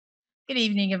Good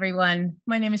evening, everyone.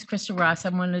 My name is Krista Ross.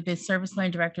 I'm one of the service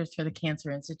line directors for the Cancer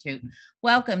Institute.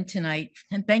 Welcome tonight,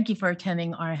 and thank you for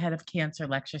attending our Head of Cancer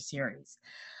lecture series.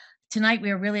 Tonight, we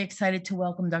are really excited to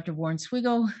welcome Dr. Warren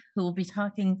Swegal, who will be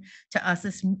talking to us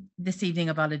this evening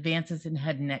about advances in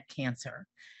head and neck cancer.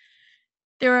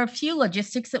 There are a few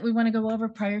logistics that we want to go over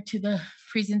prior to the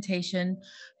presentation.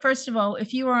 First of all,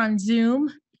 if you are on Zoom,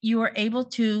 you are able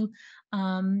to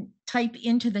type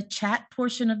into the chat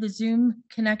portion of the Zoom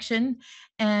connection,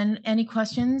 and any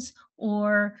questions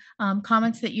or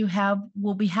comments that you have,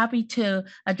 we'll be happy to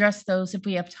address those if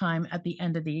we have time at the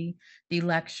end of the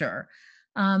lecture.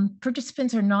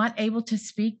 Participants are not able to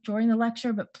speak during the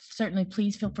lecture, but certainly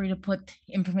please feel free to put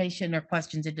information or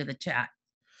questions into the chat.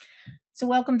 So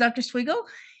welcome, Dr. Swegal.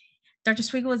 Dr.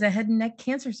 Swegal is a head and neck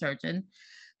cancer surgeon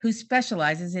who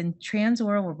specializes in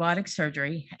transoral robotic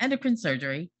surgery, endocrine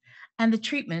surgery, and the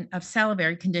treatment of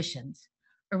salivary conditions.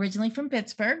 Originally from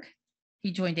Pittsburgh,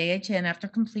 he joined AHN after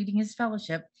completing his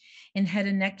fellowship in head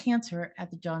and neck cancer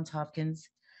at the Johns Hopkins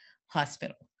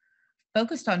Hospital.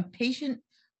 Focused on patient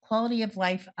quality of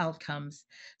life outcomes,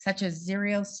 such as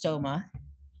xerostoma,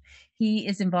 he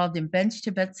is involved in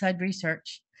bench-to-bedside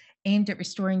research aimed at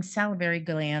restoring salivary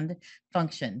gland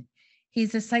function.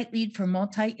 He's the site lead for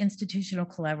multi-institutional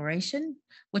collaboration,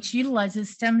 which utilizes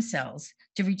stem cells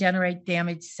to regenerate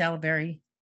damaged saliva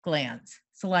glands.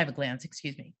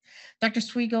 Dr.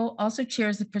 Swegal also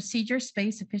chairs the Procedure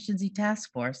Space Efficiency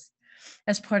Task Force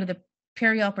as part of the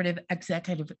Perioperative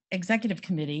Executive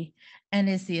Committee and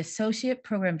is the Associate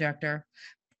Program Director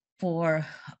for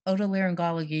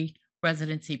Otolaryngology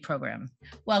Residency Program.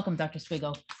 Welcome, Dr.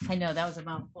 Swegal. I know that was a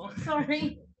mouthful.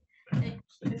 Sorry.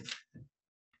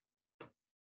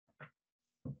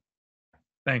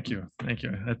 Thank you. Thank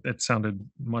you. That sounded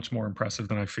much more impressive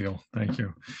than I feel. Thank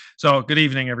you. So good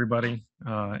evening, everybody.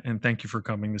 And thank you for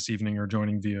coming this evening or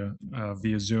joining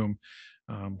via Zoom.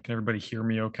 Can everybody hear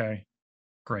me okay?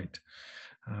 Great.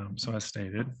 So as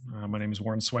stated, my name is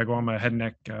Warren Swegal. I'm a head and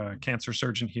neck cancer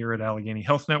surgeon here at Allegheny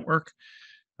Health Network.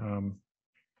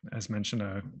 As mentioned,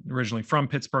 originally from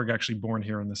Pittsburgh, actually born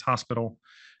here in this hospital,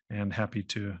 and happy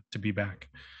to be back.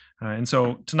 And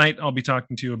so tonight I'll be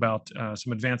talking to you about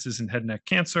some advances in head and neck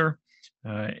cancer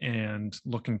and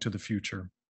looking to the future.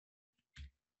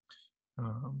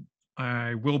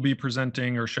 I will be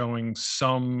presenting or showing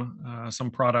some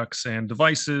products and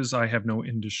devices. I have no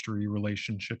industry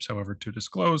relationships, however, to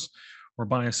disclose or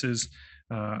biases.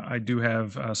 I do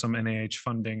have some NIH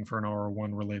funding for an R01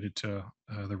 related to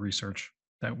the research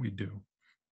that we do.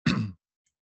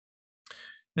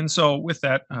 And so with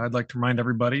that, I'd like to remind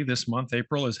everybody this month,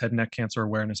 April, is Head and Neck Cancer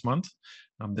Awareness Month.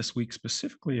 This week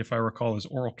specifically, if I recall, is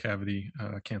oral cavity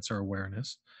cancer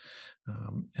awareness.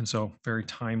 And so very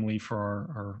timely for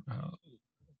our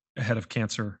Head of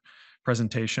Cancer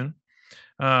presentation.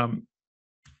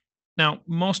 Now,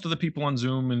 most of the people on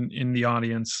Zoom and in the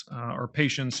audience are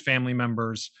patients, family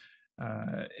members.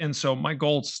 And so my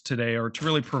goals today are to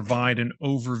really provide an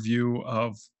overview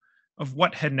of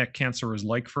what head and neck cancer is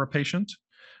like for a patient.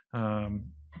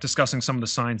 Discussing some of the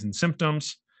signs and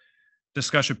symptoms,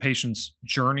 discuss a patient's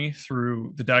journey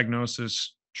through the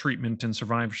diagnosis, treatment, and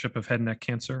survivorship of head and neck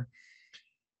cancer,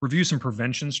 review some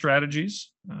prevention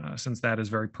strategies, since that is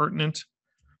very pertinent,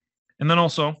 and then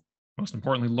also, most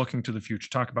importantly, looking to the future,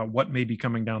 talk about what may be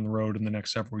coming down the road in the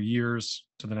next several years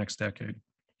to the next decade.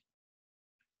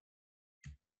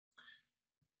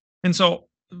 And so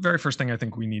the very first thing I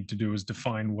think we need to do is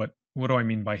define what do I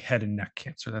mean by head and neck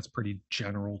cancer. That's a pretty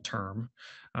general term.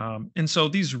 And so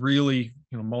these really,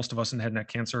 most of us in head and neck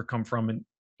cancer come from an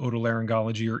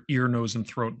otolaryngology or ear, nose, and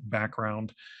throat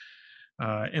background.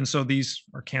 And so these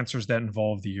are cancers that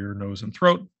involve the ear, nose, and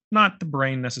throat, not the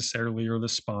brain necessarily or the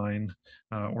spine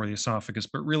or the esophagus,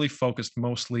 but really focused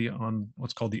mostly on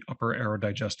what's called the upper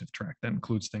aerodigestive tract. That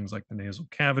includes things like the nasal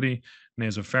cavity,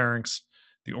 nasopharynx,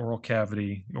 the oral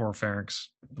cavity, the oropharynx,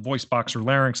 the voice box or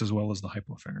larynx, as well as the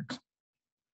hypopharynx.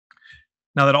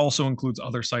 Now that also includes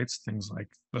other sites, things like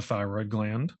the thyroid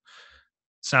gland,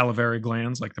 salivary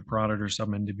glands like the parotid or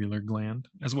submandibular gland,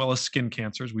 as well as skin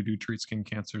cancers. We do treat skin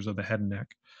cancers of the head and neck,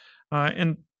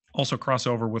 and also cross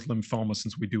over with lymphoma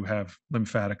since we do have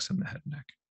lymphatics in the head and neck.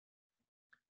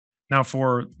 Now,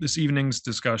 for this evening's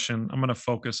discussion, I'm going to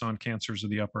focus on cancers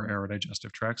of the upper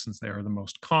aerodigestive tract since they are the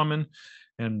most common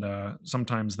and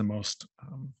sometimes the most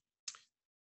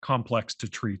complex to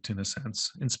treat in a sense.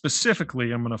 And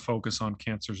specifically, I'm going to focus on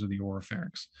cancers of the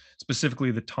oropharynx, specifically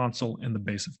the tonsil and the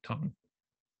base of tongue.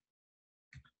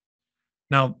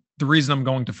 Now, the reason I'm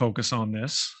going to focus on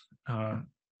this,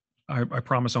 I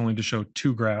promise only to show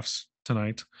two graphs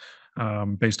tonight.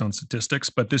 based on statistics,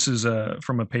 but this is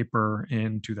from a paper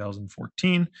in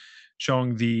 2014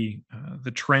 showing the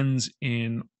trends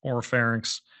in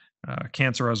oropharynx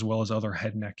cancer as well as other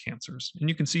head and neck cancers. And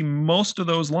you can see most of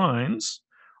those lines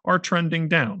are trending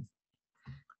down.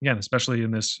 Again, especially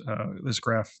in this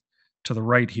graph to the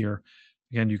right here.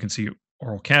 Again, you can see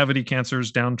oral cavity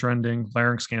cancers downtrending,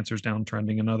 larynx cancers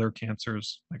downtrending, and other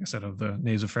cancers, like I said, of the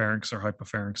nasopharynx or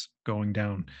hypopharynx going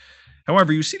down.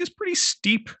 However, you see this pretty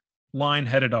steep line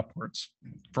headed upwards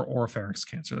for oropharynx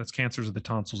cancer. That's cancers of the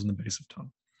tonsils and the base of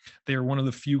tongue. They are one of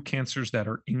the few cancers that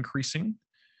are increasing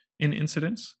in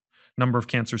incidence, number of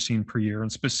cancers seen per year,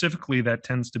 and specifically that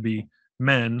tends to be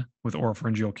men with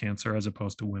oropharyngeal cancer as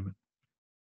opposed to women.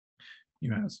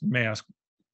 You may ask,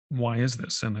 why is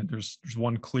this? And there's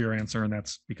one clear answer, and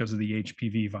that's because of the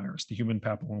HPV virus, the human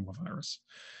papillomavirus.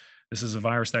 This is a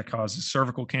virus that causes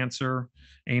cervical cancer,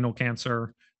 anal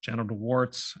cancer, genital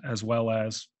warts, as well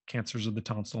as cancers of the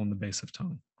tonsil and the base of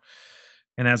tongue.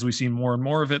 And as we see more and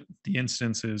more of it, the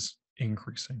incidence is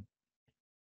increasing.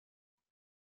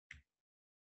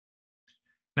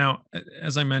 Now,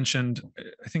 as I mentioned,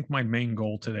 I think my main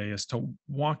goal today is to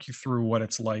walk you through what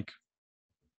it's like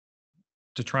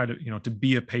to try to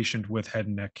be a patient with head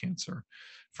and neck cancer,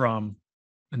 from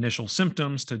initial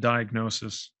symptoms to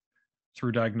diagnosis,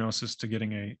 through diagnosis to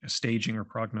getting a staging or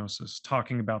prognosis,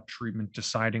 talking about treatment,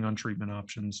 deciding on treatment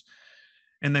options,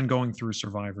 and then going through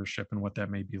survivorship and what that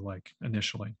may be like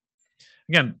initially.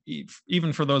 Again,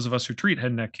 even for those of us who treat head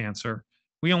and neck cancer,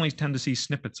 we only tend to see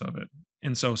snippets of it.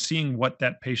 And so seeing what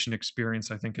that patient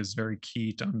experienced, I think, is very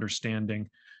key to understanding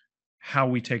how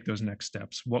we take those next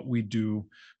steps, what we do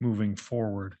moving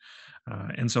forward.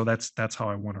 And so that's how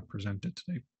I want to present it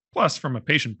today. Plus, from a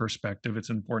patient perspective,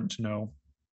 it's important to know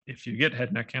if you get head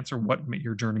and neck cancer, what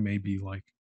your journey may be like.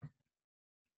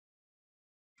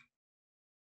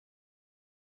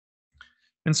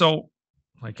 And so,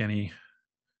 like any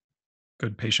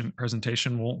good patient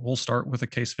presentation, we'll start with a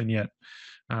case vignette.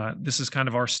 This is kind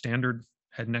of our standard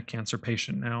head and neck cancer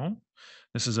patient now.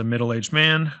 This is a middle-aged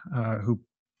man who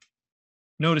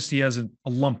noticed he has a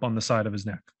lump on the side of his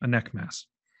neck, a neck mass.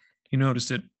 He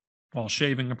noticed it while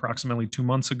shaving approximately 2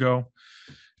 months ago.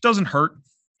 It doesn't hurt.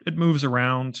 It moves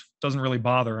around, doesn't really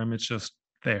bother him. It's just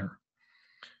there.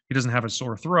 He doesn't have a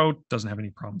sore throat, doesn't have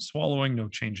any problem swallowing, no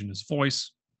change in his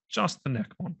voice, just the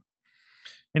neck lump.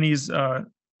 And he's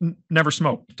never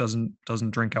smoked, doesn't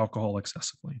drink alcohol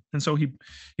excessively. And so he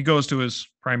goes to his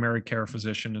primary care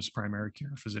physician. His primary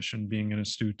care physician, being an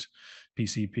astute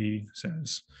PCP,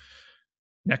 says,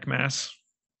 neck mass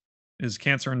is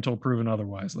cancer until proven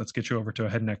otherwise. Let's get you over to a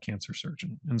head and neck cancer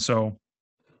surgeon. And so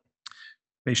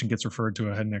patient gets referred to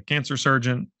a head and neck cancer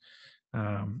surgeon,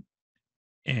 and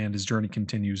his journey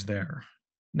continues there.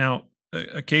 Now,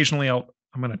 occasionally I'm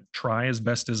going to try as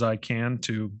best as I can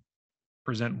to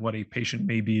present what a patient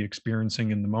may be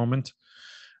experiencing in the moment.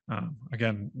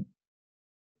 Again,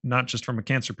 not just from a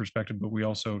cancer perspective, but we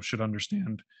also should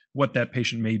understand what that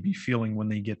patient may be feeling when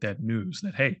they get that news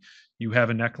that, hey, you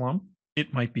have a neck lump,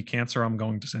 it might be cancer, I'm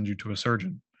going to send you to a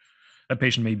surgeon. That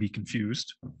patient may be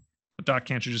confused. But doc,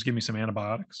 can't you just give me some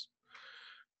antibiotics?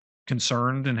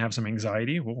 Concerned and have some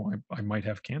anxiety. Well, I might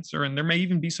have cancer. And there may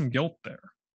even be some guilt there.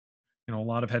 A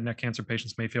lot of head and neck cancer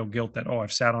patients may feel guilt that, oh,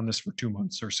 I've sat on this for 2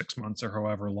 months or 6 months or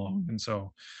however long. And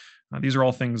so these are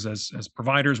all things as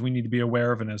providers we need to be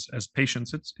aware of, and as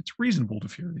patients, it's reasonable to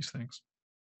fear these things.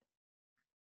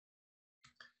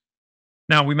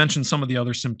 Now, we mentioned some of the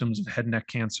other symptoms of head and neck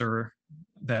cancer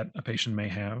that a patient may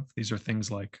have. These are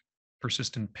things like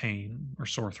persistent pain or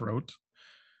sore throat,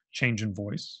 change in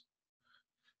voice,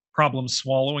 problems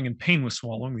swallowing, and pain with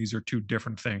swallowing. These are two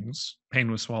different things.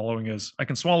 Pain with swallowing is, I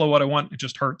can swallow what I want, it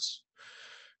just hurts.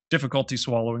 Difficulty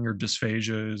swallowing or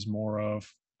dysphagia is more of,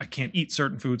 I can't eat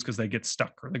certain foods because they get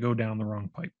stuck or they go down the wrong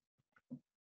pipe.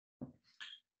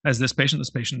 As this patient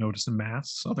noticed a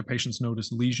mass. Other patients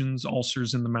noticed lesions,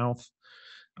 ulcers in the mouth,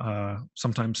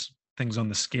 sometimes things on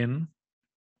the skin,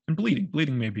 and bleeding.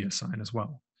 Bleeding may be a sign as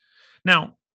well.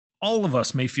 Now, all of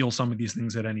us may feel some of these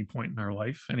things at any point in our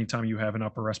life. Anytime you have an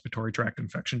upper respiratory tract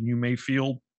infection, you may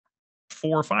feel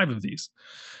 4 or 5 of these.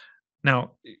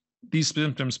 Now, these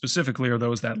symptoms specifically are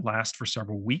those that last for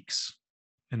several weeks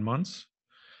and months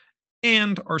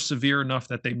and are severe enough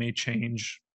that they may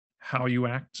change how you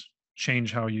act,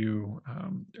 change how you,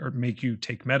 or make you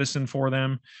take medicine for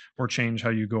them, or change how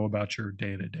you go about your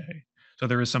day to day. So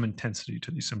there is some intensity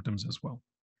to these symptoms as well.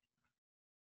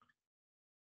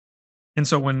 And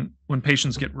so when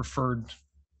patients get referred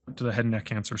to the head and neck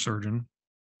cancer surgeon,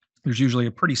 there's usually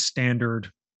a pretty standard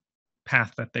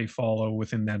path that they follow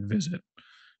within that visit.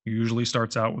 It usually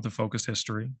starts out with a focused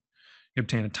history. You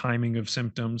obtain a timing of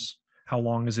symptoms. How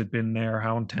long has it been there?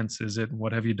 How intense is it?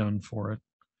 What have you done for it?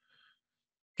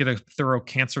 Get a thorough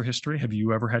cancer history. Have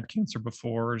you ever had cancer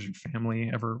before? Does your family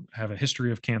ever have a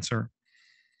history of cancer?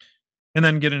 And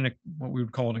then get in what we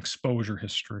would call an exposure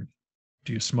history.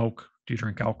 Do you smoke? Do you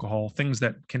drink alcohol? Things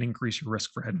that can increase your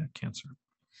risk for head and neck cancer.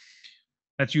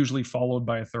 That's usually followed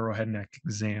by a thorough head and neck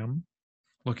exam,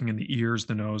 looking in the ears,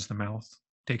 the nose, the mouth,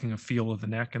 taking a feel of the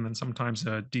neck, and then sometimes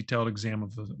a detailed exam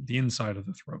of the inside of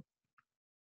the throat.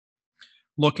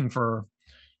 Looking for,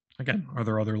 again, are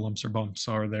there other lumps or bumps?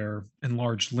 Are there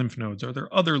enlarged lymph nodes? Are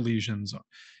there other lesions?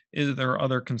 Is there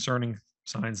other concerning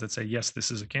signs that say, yes,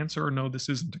 this is a cancer, or no, this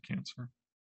isn't a cancer?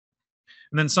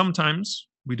 And then sometimes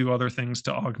we do other things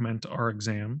to augment our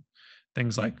exam,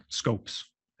 things like scopes,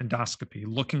 endoscopy,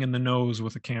 looking in the nose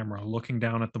with a camera, looking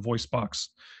down at the voice box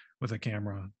with a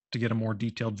camera to get a more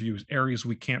detailed view, areas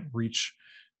we can't reach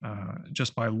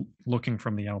just by looking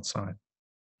from the outside.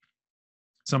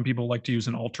 Some people like to use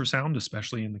an ultrasound,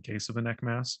 especially in the case of a neck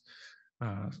mass.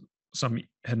 Some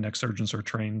head and neck surgeons are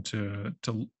trained to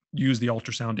use the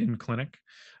ultrasound in clinic,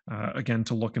 again,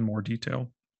 to look in more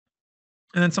detail.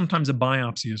 And then sometimes a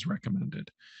biopsy is recommended.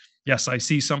 Yes, I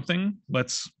see something.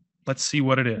 Let's see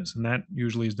what it is. And that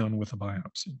usually is done with a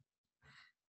biopsy.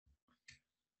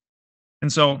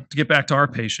 And so to get back to our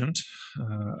patient,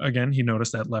 again, he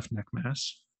noticed that left neck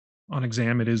mass. On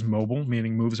exam, it is mobile,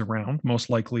 meaning moves around, most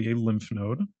likely a lymph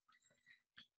node.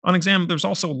 On exam, there's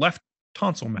also left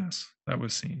tonsil mass that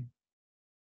was seen.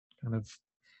 Kind of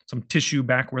some tissue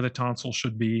back where the tonsil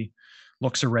should be,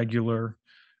 looks irregular,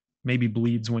 maybe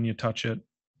bleeds when you touch it.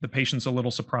 The patient's a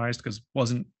little surprised because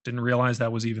didn't realize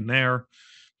that was even there.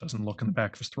 Doesn't look in the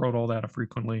back of his throat all that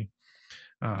frequently.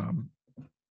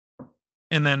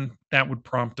 And then that would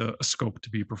prompt a scope to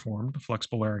be performed, a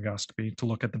flexible laryngoscopy, to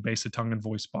look at the base of tongue and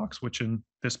voice box, which in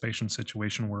this patient's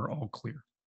situation were all clear.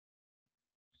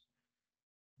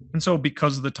 And so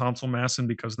because of the tonsil mass and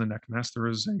because of the neck mass, there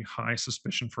is a high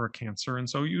suspicion for a cancer. And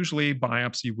so usually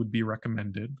biopsy would be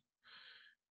recommended.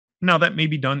 Now, that may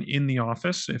be done in the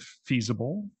office if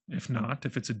feasible. If not,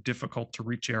 if it's a difficult to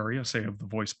reach area, say of the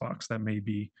voice box, that may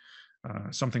be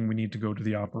something we need to go to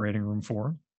the operating room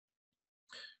for,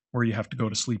 where you have to go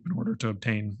to sleep in order to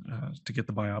obtain, to get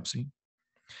the biopsy.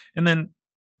 And then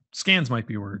scans might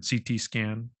be ordered, CT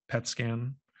scan, PET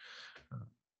scan,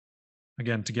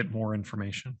 again, to get more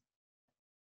information.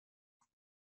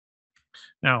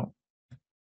 Now,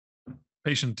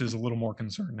 patient is a little more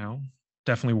concerned now,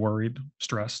 definitely worried,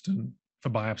 stressed, and if a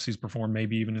biopsy is performed,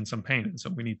 maybe even in some pain. And so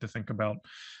we need to think about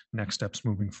next steps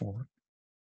moving forward.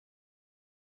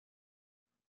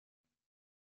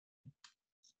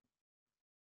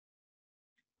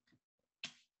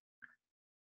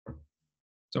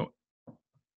 So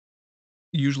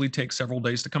usually takes several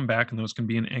days to come back, and those can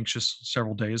be an anxious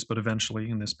several days, but eventually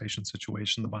in this patient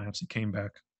situation, the biopsy came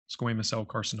back squamous cell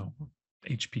carcinoma,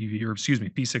 HPV, or excuse me,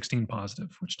 P16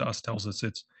 positive, which to us tells us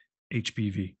it's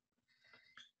HPV.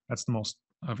 That's the most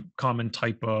common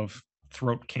type of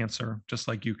throat cancer. Just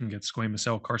like you can get squamous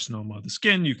cell carcinoma of the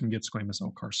skin, you can get squamous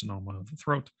cell carcinoma of the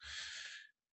throat.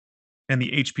 And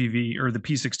the HPV or the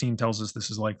P16 tells us this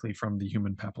is likely from the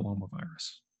human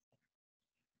papillomavirus.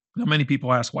 Now, many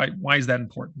people ask, why is that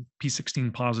important?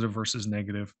 P16 positive versus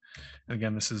negative. And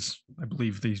again, this is, I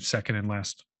believe, the second and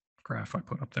last graph I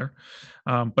put up there.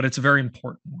 But it's a very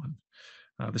important one.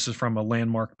 This is from a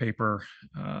landmark paper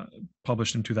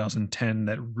published in 2010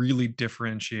 that really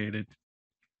differentiated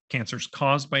cancers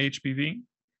caused by HPV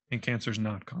and cancers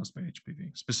not caused by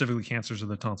HPV, specifically cancers of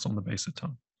the tonsil and the base of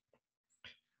tongue.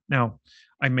 Now,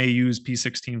 I may use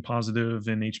P16 positive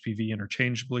and HPV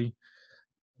interchangeably.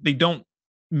 They don't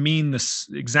mean the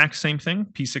exact same thing.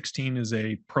 P16 is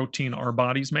a protein our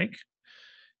bodies make.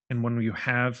 And when you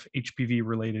have HPV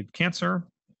related cancer,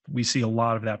 we see a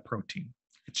lot of that protein.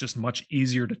 It's just much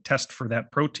easier to test for that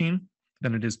protein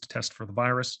than it is to test for the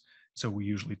virus. So we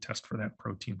usually test for that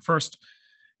protein first,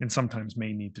 and sometimes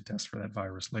may need to test for that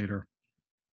virus later.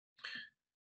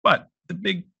 But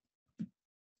the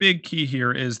big key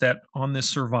here is that on this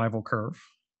survival curve,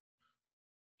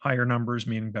 higher numbers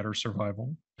meaning better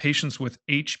survival, patients with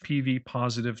HPV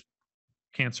positive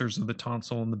cancers of the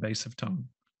tonsil and the base of tongue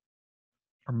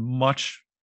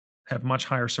have much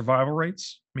higher survival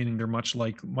rates, meaning they're much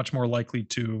more likely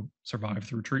to survive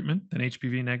through treatment than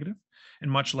HPV negative, and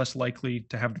much less likely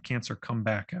to have the cancer come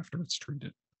back after it's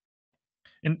treated.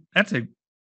 And that's a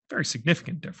very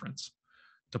significant difference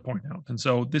to point out. And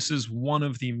so this is one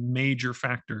of the major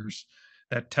factors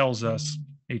that tells us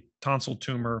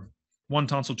one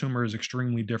tonsil tumor is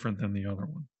extremely different than the other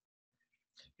one.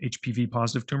 HPV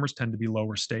positive tumors tend to be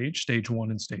lower stage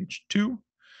 1 and stage 2,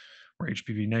 where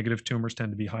HPV negative tumors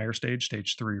tend to be higher stage,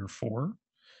 stage 3 or 4. And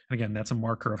again, that's a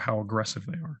marker of how aggressive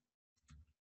they are.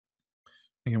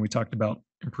 Again, we talked about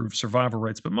improved survival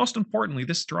rates, but most importantly,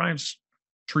 this drives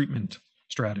treatment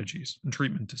strategies and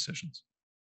treatment decisions.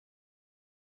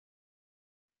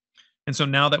 And so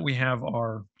now that we have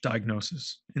our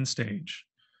diagnosis in stage,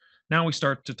 now we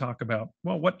start to talk about,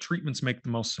 well, what treatments make the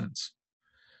most sense?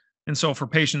 And so for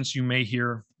patients, you may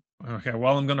hear, okay,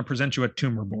 well, I'm going to present you a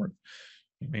tumor board.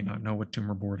 You may not know what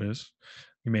tumor board is.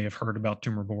 You may have heard about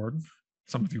tumor board.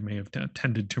 Some of you may have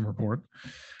attended tumor board.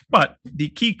 But the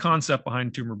key concept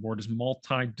behind tumor board is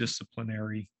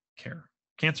multidisciplinary care.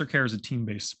 Cancer care is a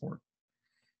team-based sport.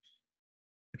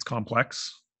 It's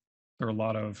complex. There are a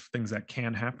lot of things that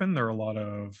can happen. There are a lot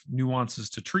of nuances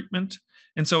to treatment.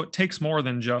 And so it takes more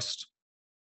than just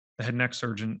the head and neck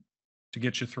surgeon to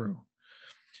get you through.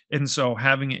 And so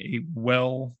having a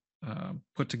well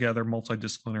put together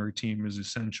multidisciplinary team is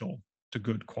essential to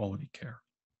good quality care.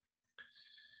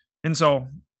 And so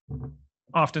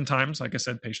oftentimes, like I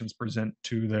said, patients present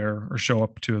to or show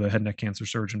up to the head and neck cancer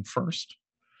surgeon first.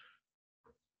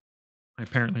 I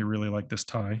apparently really like this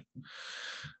tie.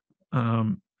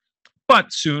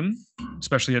 But soon,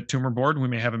 especially at tumor board, we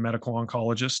may have a medical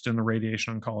oncologist and the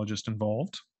radiation oncologist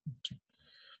involved.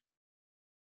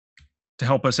 To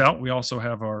help us out, we also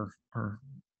have our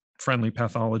friendly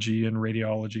pathology and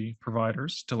radiology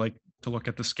providers to look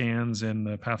at the scans and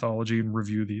the pathology and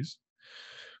review these.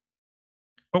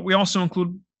 But we also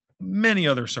include many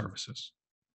other services.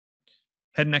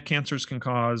 Head and neck cancers can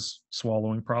cause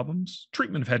swallowing problems.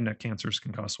 Treatment of head and neck cancers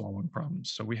can cause swallowing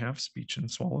problems. So we have speech and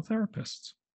swallow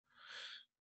therapists.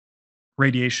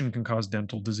 Radiation can cause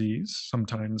dental disease.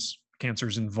 Sometimes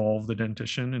cancers involve the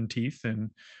dentition and teeth,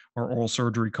 and our oral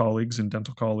surgery colleagues and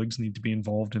dental colleagues need to be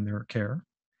involved in their care.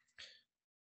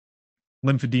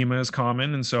 Lymphedema is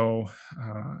common, and so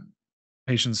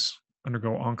patients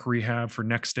undergo onc-rehab for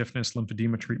neck stiffness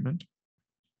lymphedema treatment.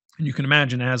 And you can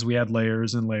imagine as we add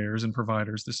layers and layers and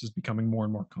providers, this is becoming more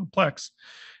and more complex.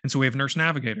 And so we have nurse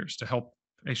navigators to help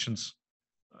patients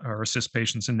or assist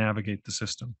patients and navigate the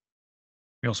system.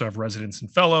 We also have residents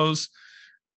and fellows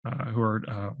who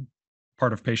are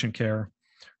part of patient care.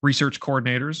 Research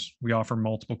coordinators, we offer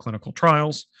multiple clinical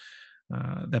trials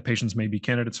that patients may be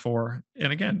candidates for.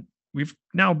 And again, we've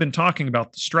now been talking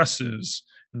about the stresses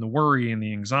and the worry and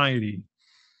the anxiety.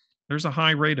 There's a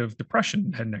high rate of depression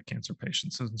in head and neck cancer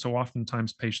patients. And so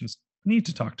oftentimes patients need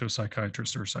to talk to a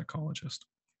psychiatrist or a psychologist.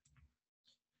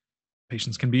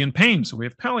 Patients can be in pain, so we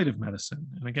have palliative medicine.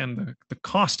 And again, the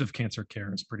cost of cancer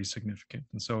care is pretty significant.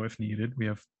 And so if needed, we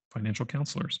have financial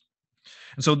counselors.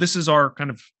 And so this is our kind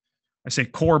of, I say,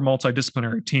 core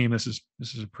multidisciplinary team. This is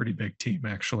a pretty big team,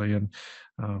 actually. And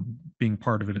being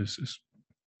part of it is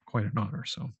quite an honor.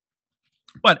 So,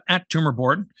 but at Tumor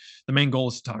Board, the main goal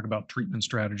is to talk about treatment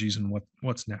strategies and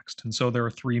what's next. And so there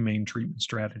are three main treatment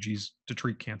strategies to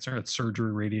treat cancer. That's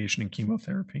surgery, radiation, and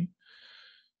chemotherapy.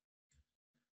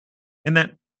 And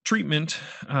that treatment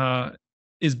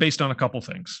is based on a couple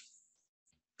things.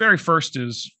 Very first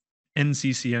is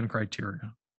NCCN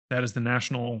criteria. That is the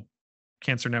National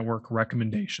Cancer Network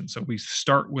recommendation. So we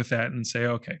start with that and say,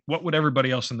 okay, what would everybody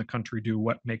else in the country do?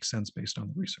 What makes sense based on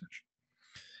the research?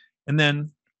 And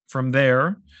then from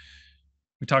there,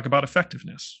 we talk about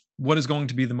effectiveness. What is going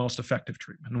to be the most effective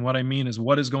treatment? And what I mean is,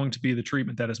 what is going to be the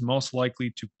treatment that is most likely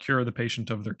to cure the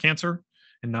patient of their cancer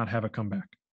and not have it come back?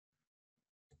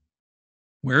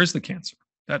 Where is the cancer?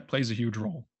 That plays a huge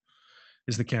role.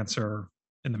 Is the cancer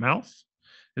in the mouth?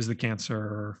 Is the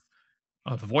cancer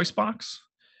of the voice box?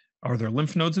 Are there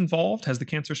lymph nodes involved? Has the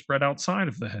cancer spread outside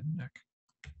of the head and neck?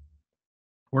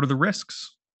 What are the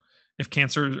risks? If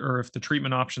cancer or if the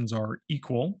treatment options are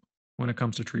equal when it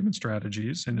comes to treatment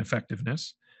strategies and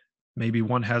effectiveness, maybe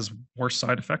one has worse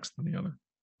side effects than the other.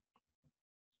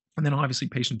 And then obviously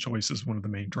patient choice is one of the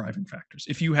main driving factors.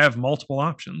 If you have multiple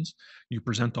options, you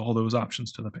present all those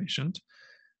options to the patient,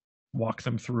 walk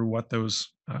them through what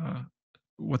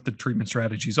the treatment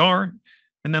strategies are,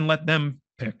 and then let them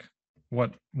pick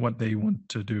what they want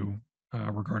to do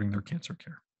regarding their cancer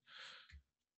care.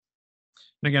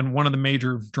 And again, one of the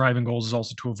major driving goals is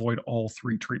also to avoid all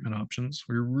three treatment options.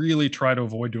 We really try to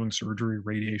avoid doing surgery,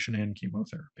 radiation, and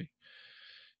chemotherapy.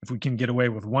 If we can get away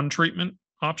with one treatment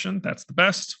option, that's the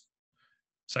best.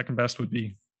 Second best would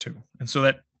be two. And so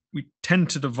that we tend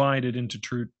to divide it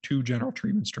into two general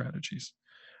treatment strategies.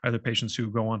 Either patients who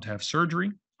go on to have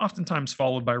surgery, oftentimes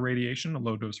followed by radiation, a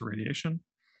low dose of radiation,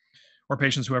 or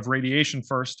patients who have radiation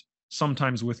first,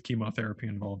 sometimes with chemotherapy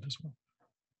involved as well.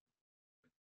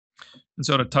 And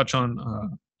so to touch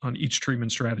on each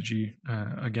treatment strategy,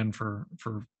 again, for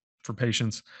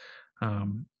patients,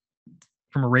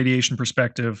 From a radiation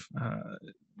perspective,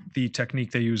 the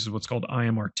technique they use is what's called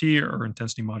IMRT, or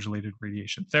intensity modulated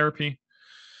radiation therapy.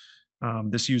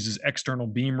 This uses external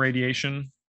beam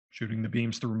radiation, shooting the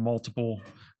beams through multiple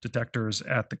detectors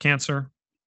at the cancer.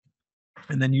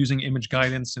 And then using image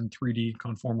guidance and 3D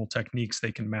conformal techniques,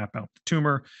 they can map out the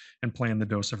tumor and plan the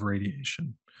dose of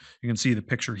radiation. You can see the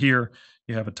picture here.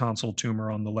 You have a tonsil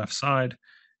tumor on the left side,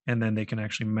 and then they can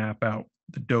actually map out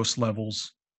the dose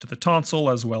levels to the tonsil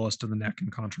as well as to the neck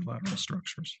and contralateral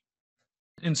structures.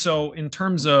 And so in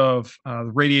terms of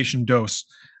the radiation dose,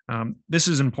 this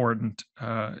is important,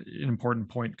 an important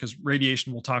point, because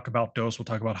radiation, we'll talk about dose, we'll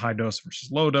talk about high dose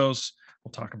versus low dose,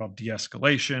 we'll talk about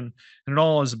de-escalation, and it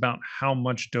all is about how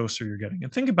much dose are you getting.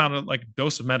 And think about it like a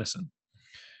dose of medicine.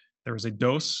 There is a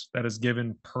dose that is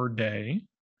given per day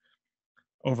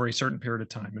over a certain period of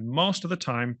time. And most of the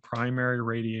time, primary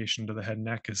radiation to the head and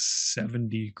neck is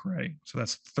 70 gray. So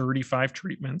that's 35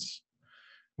 treatments,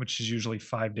 which is usually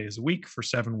 5 days a week for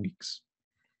 7 weeks.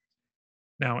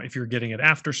 Now, if you're getting it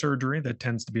after surgery, that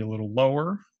tends to be a little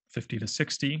lower, 50 to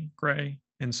 60 gray.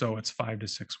 And so it's 5 to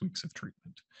 6 weeks of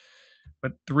treatment.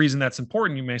 But the reason that's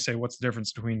important, you may say, what's the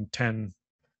difference between 10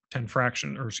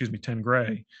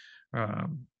 gray?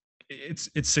 It's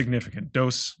significant.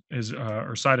 Dose is,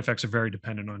 or side effects are very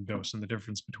dependent on dose. And the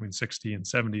difference between 60 and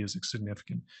 70 is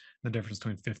significant. The difference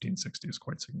between 50 and 60 is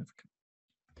quite significant.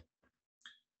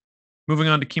 Moving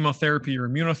on to chemotherapy or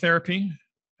immunotherapy,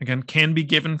 again, can be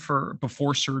given for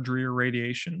before surgery or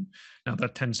radiation. Now,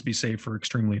 that tends to be saved for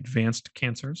extremely advanced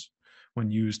cancers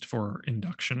when used for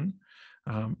induction.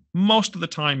 Most of the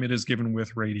time, it is given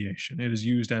with radiation. It is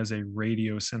used as a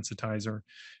radiosensitizer,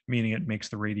 meaning it makes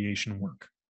the radiation work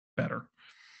better.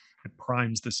 It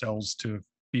primes the cells to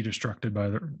be destroyed by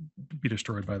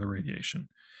the radiation.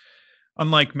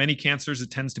 Unlike many cancers,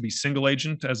 it tends to be single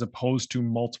agent as opposed to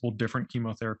multiple different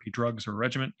chemotherapy drugs or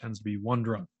regimen. It tends to be one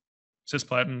drug,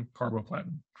 cisplatin,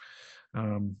 carboplatin,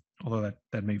 although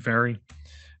that may vary,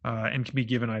 and can be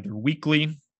given either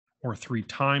weekly or 3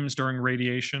 times during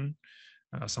radiation,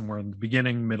 somewhere in the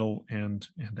beginning, middle, and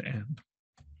the end.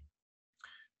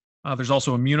 There's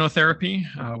also immunotherapy,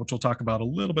 which we'll talk about a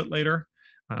little bit later.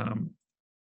 I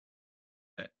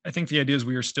think the idea is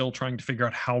we are still trying to figure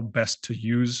out how best to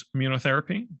use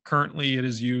immunotherapy. Currently, it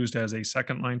is used as a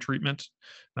second-line treatment,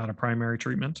 not a primary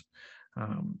treatment.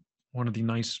 One of the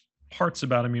nice parts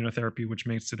about immunotherapy, which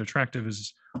makes it attractive,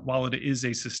 is while it is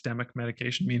a systemic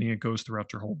medication, meaning it goes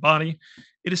throughout your whole body,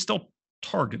 it is still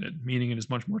targeted, meaning it is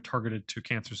much more targeted to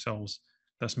cancer cells,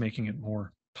 thus making it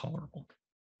more tolerable.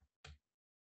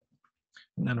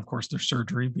 And then, of course, there's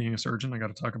surgery. Being a surgeon, I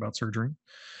got to talk about surgery.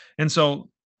 And so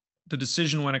the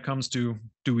decision when it comes to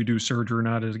do we do surgery or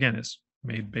not is, again, is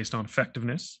made based on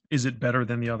effectiveness. Is it better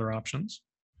than the other options?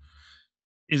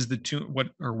 Is the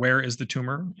where is the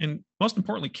tumor? And most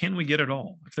importantly, can we get it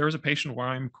all? If there is a patient where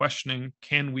I'm questioning,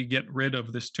 can we get rid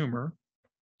of this tumor?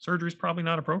 Surgery is probably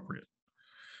not appropriate.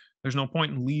 There's no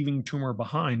point in leaving tumor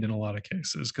behind in a lot of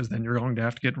cases, because then you're going to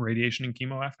have to get radiation and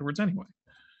chemo afterwards anyway.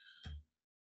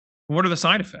 What are the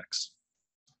side effects?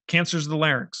 Cancers of the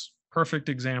larynx, perfect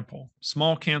example.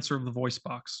 Small cancer of the voice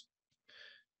box.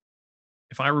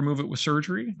 If I remove it with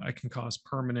surgery, I can cause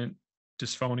permanent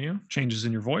dysphonia, changes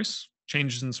in your voice,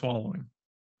 changes in swallowing.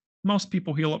 Most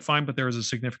people heal up fine, but there is a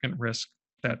significant risk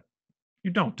that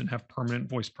you don't and have permanent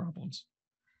voice problems.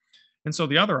 And so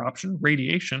the other option,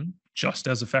 radiation, just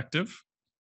as effective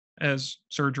as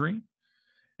surgery.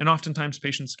 And oftentimes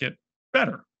patients get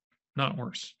better, not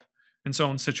worse. And so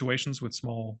in situations with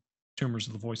small tumors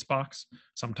of the voice box,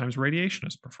 sometimes radiation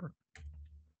is preferred.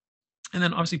 And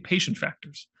then obviously patient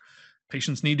factors.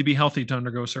 Patients need to be healthy to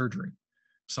undergo surgery.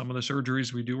 Some of the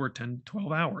surgeries we do are 10 to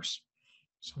 12 hours,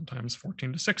 sometimes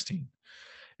 14 to 16.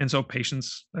 And so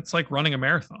patients, that's like running a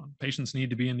marathon. Patients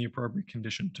need to be in the appropriate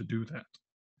condition to do that.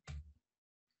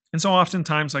 And so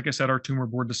oftentimes, like I said, our tumor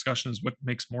board discussion is what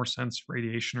makes more sense,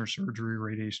 radiation or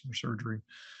surgery.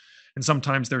 And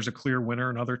sometimes there's a clear winner,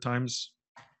 and other times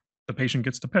the patient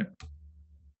gets to pick.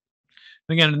 And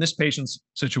again, in this patient's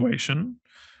situation,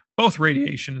 both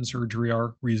radiation and surgery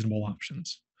are reasonable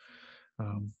options.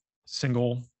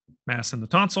 Single mass in the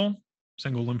tonsil,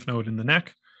 single lymph node in the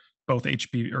neck, both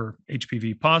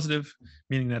HPV positive,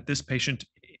 meaning that this patient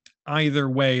either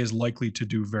way is likely to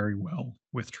do very well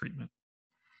with treatment.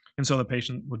 And so the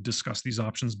patient would discuss these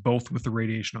options both with the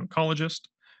radiation oncologist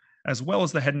as well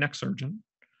as the head and neck surgeon.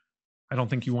 I don't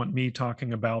think you want me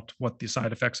talking about what the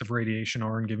side effects of radiation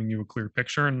are and giving you a clear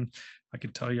picture. And I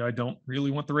could tell you I don't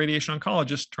really want the radiation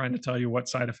oncologist trying to tell you what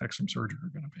side effects from surgery are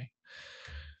going to be.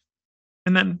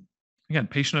 And then, again,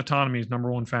 patient autonomy is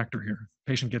number one factor here.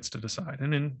 Patient gets to decide.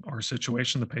 And in our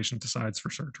situation, the patient decides for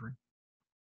surgery.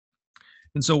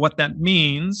 And so what that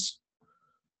means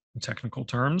in technical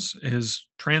terms is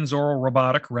transoral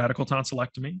robotic radical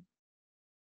tonsillectomy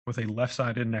with a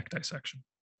left-sided neck dissection.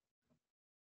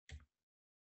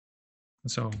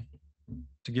 And so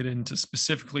to get into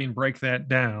specifically and break that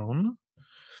down,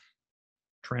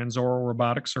 transoral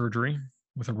robotic surgery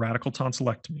with a radical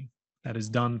tonsillectomy that is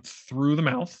done through the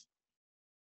mouth,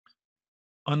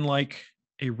 unlike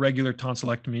a regular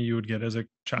tonsillectomy you would get as a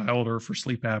child or for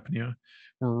sleep apnea.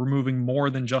 We're removing more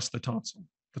than just the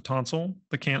tonsil,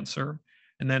 the cancer,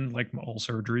 and then like all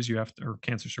surgeries, or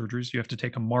cancer surgeries, you have to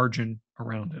take a margin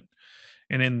around it.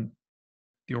 And in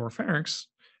the oropharynx,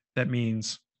 that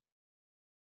means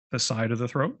the side of the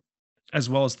throat, as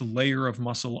well as the layer of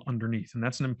muscle underneath. And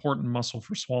that's an important muscle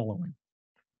for swallowing.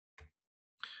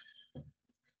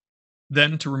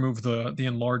 Then to remove the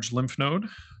enlarged lymph node,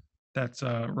 that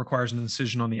requires an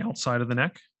incision on the outside of the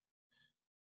neck.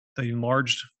 The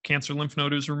enlarged cancer lymph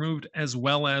node is removed, as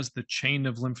well as the chain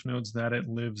of lymph nodes that it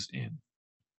lives in.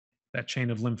 That chain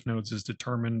of lymph nodes is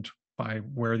determined by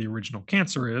where the original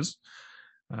cancer is.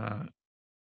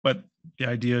 But the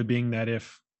idea being that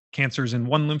if cancer is in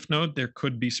one lymph node, there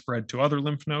could be spread to other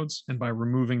lymph nodes. And by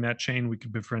removing that chain, we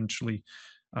could potentially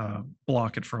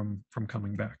block it from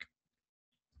coming back.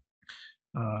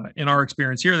 In our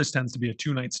experience here, this tends to be a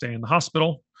 2-night stay in the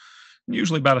hospital,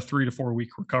 usually about a 3 to 4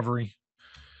 week recovery.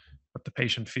 What the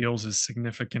patient feels is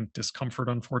significant discomfort,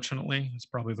 unfortunately. It's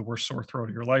probably the worst sore throat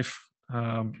of your life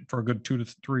for a good 2 to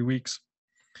 3 weeks.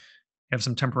 You have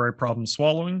some temporary problems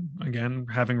swallowing. Again,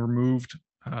 having removed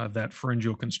that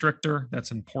pharyngeal constrictor,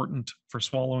 that's important for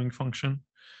swallowing function.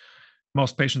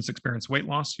 Most patients experience weight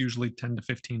loss, usually 10 to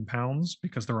 15 pounds,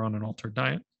 because they're on an altered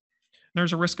diet.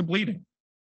 There's a risk of bleeding.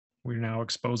 We're now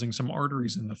exposing some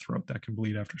arteries in the throat that can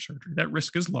bleed after surgery. That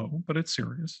risk is low, but it's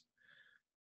serious.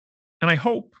 And I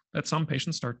hope that some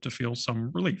patients start to feel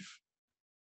some relief.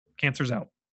 Cancer's out.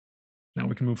 Now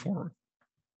we can move forward.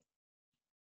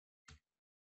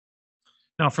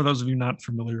 Now, for those of you not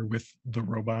familiar with the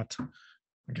robot,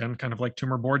 again, kind of like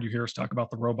tumor board, you hear us talk about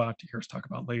the robot, you hear us talk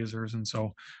about lasers. And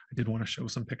so I did want to show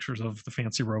some pictures of the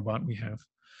fancy robot we have.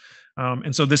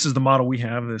 And so this is the model we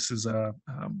have. This is the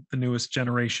newest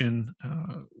generation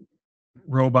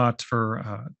robot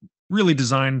for really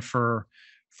designed for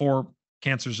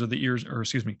cancers of the ears, or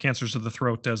excuse me, cancers of the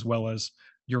throat, as well as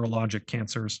urologic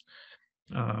cancers.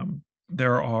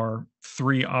 There are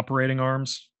 3 operating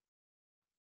arms.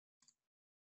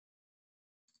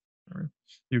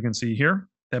 You can see here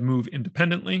that move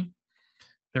independently.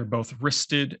 They're both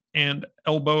wristed and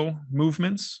elbow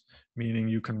movements, meaning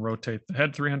you can rotate the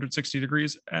head 360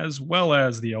 degrees as well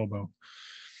as the elbow.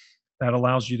 That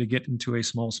allows you to get into a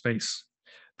small space.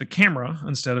 The camera,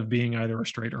 instead of being either a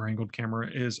straight or angled camera,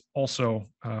 is also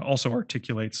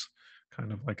articulates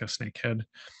kind of like a snake head,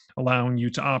 allowing you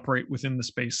to operate within the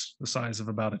space the size of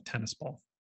about a tennis ball.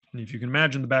 And if you can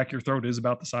imagine, the back of your throat is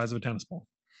about the size of a tennis ball.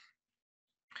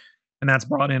 And that's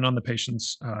brought in on the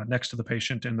patient's next to the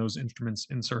patient, and those instruments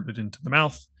inserted into the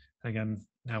mouth. Again,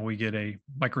 now we get a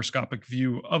microscopic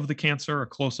view of the cancer, a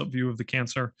close-up view of the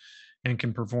cancer, and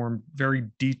can perform very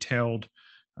detailed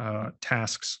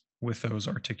tasks with those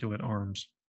articulate arms.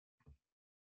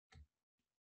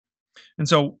 And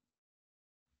so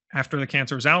after the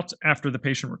cancer is out, after the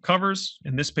patient recovers,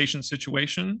 in this patient's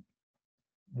situation,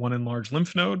 1 enlarged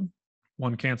lymph node,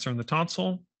 1 cancer in the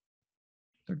tonsil,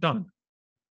 they're done.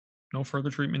 No further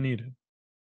treatment needed.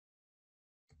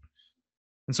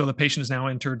 And so the patient has now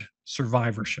entered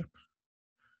survivorship.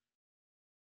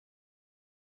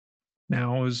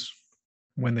 Now is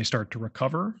when they start to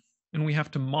recover, and we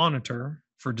have to monitor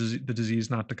for the disease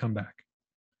not to come back.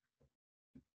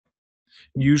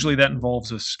 Usually that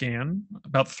involves a scan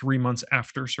about 3 months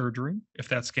after surgery. If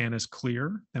that scan is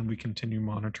clear, then we continue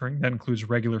monitoring. That includes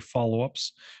regular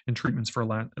follow-ups and treatments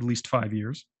for at least 5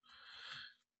 years.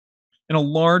 And a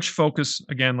large focus,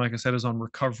 again, like I said, is on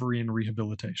recovery and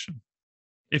rehabilitation.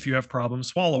 If you have problems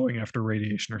swallowing after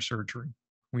radiation or surgery,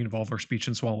 we involve our speech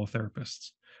and swallow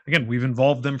therapists. Again, we've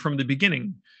involved them from the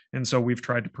beginning. And so we've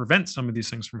tried to prevent some of these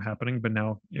things from happening, but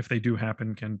now if they do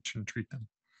happen, can treat them.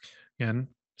 Again,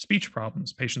 speech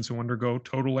problems, patients who undergo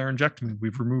total laryngectomy,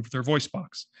 we've removed their voice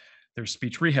box. There's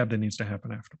speech rehab that needs to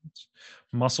happen afterwards.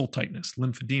 Muscle tightness,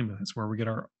 lymphedema, that's where we get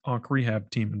our onc rehab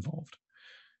team involved.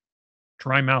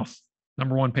 Dry mouth,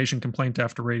 #1 patient complaint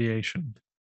after radiation.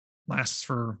 Lasts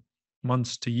for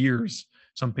months to years.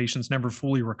 Some patients never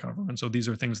fully recover. And so these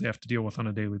are things they have to deal with on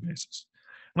a daily basis.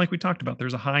 And like we talked about,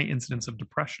 there's a high incidence of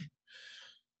depression.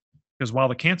 Because while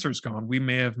the cancer is gone, we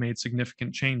may have made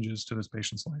significant changes to this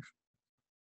patient's life.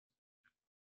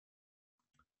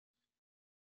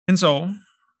 And so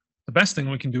the best thing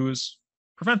we can do is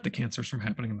prevent the cancers from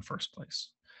happening in the first place.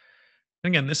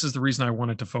 And again, this is the reason I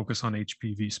wanted to focus on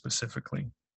HPV specifically,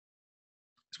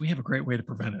 because we have a great way to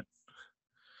prevent it.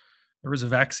 There is a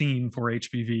vaccine for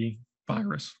HPV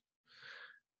virus.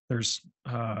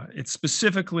 It's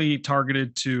specifically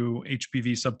targeted to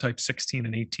HPV subtype 16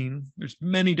 and 18. There's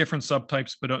many different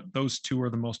subtypes, but those two are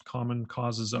the most common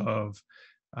causes of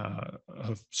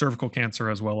cervical cancer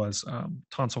as well as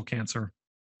tonsil cancer.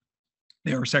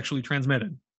 They are sexually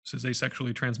transmitted. This is a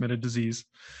sexually transmitted disease.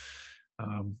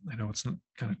 I know it's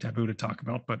kind of taboo to talk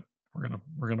about, but we're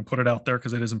gonna put it out there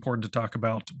because it is important to talk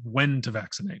about when to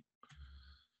vaccinate.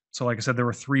 So like I said, there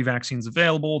were 3 vaccines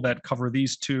available that cover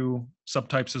these 2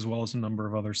 subtypes as well as a number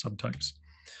of other subtypes.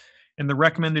 And the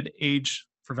recommended age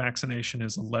for vaccination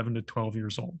is 11 to 12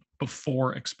 years old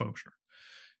before exposure.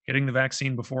 Getting the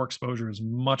vaccine before exposure is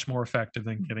much more effective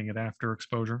than getting it after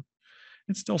exposure.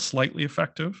 It's still slightly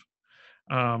effective.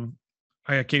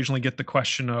 I occasionally get the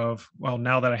question of, well,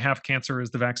 now that I have cancer,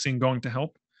 is the vaccine going to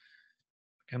help?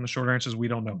 And the short answer is we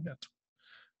don't know yet.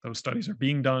 Those studies are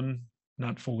being done,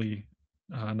 not fully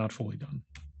done.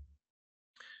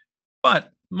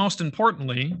 But most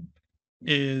importantly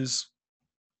is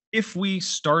if we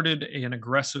started an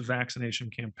aggressive vaccination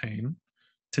campaign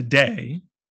today,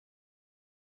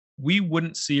 we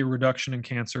wouldn't see a reduction in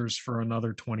cancers for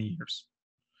another 20 years.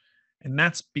 And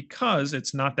that's because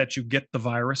it's not that you get the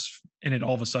virus and it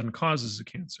all of a sudden causes a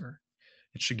cancer.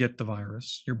 It should get the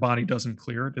virus. Your body doesn't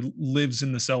clear it. It lives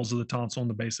in the cells of the tonsil and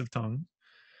the base of tongue.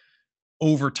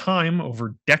 Over time,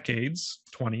 over decades,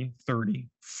 20, 30,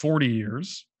 40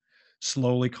 years,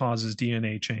 slowly causes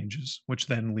DNA changes, which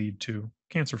then lead to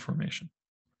cancer formation.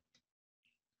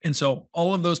 And so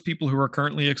all of those people who are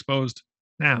currently exposed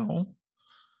now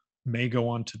may go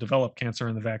on to develop cancer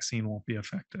and the vaccine won't be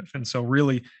effective. And so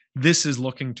really, this is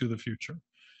looking to the future.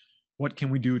 What can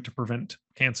we do to prevent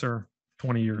cancer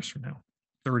 20 years from now,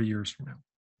 30 years from now?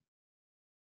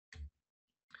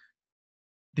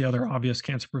 The other obvious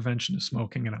cancer prevention is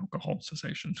smoking and alcohol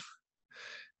cessation.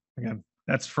 Again,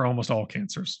 that's for almost all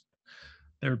cancers.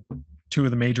 They're 2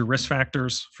 of the major risk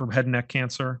factors for head and neck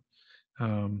cancer.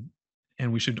 And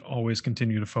we should always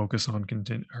continue to focus on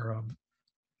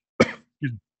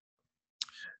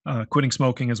quitting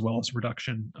smoking as well as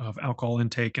reduction of alcohol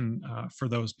intake. And for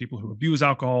those people who abuse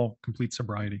alcohol, complete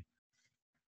sobriety.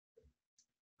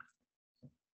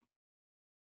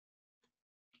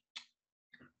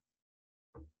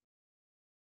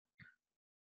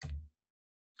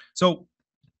 So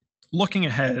looking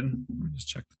ahead, let me just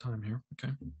check the time here.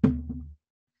 Okay.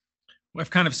 I've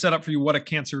kind of set up for you what a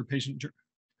cancer patient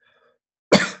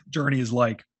journey is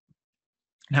like.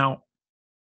 Now,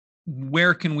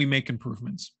 where can we make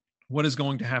improvements? What is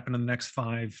going to happen in the next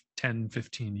 5, 10,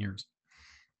 15 years?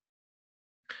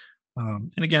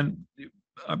 And again,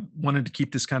 I wanted to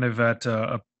keep this kind of at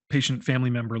a patient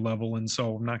family member level. And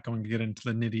so I'm not going to get into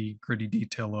the nitty gritty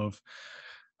detail of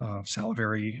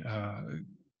salivary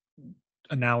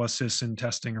analysis and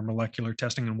testing or molecular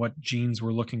testing and what genes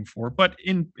we're looking for. But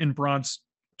in broad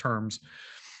terms,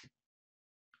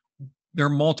 there are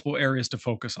multiple areas to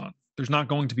focus on. There's not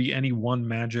going to be any one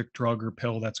magic drug or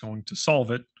pill that's going to solve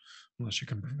it, unless you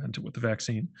can prevent it with the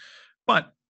vaccine.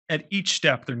 But at each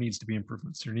step, there needs to be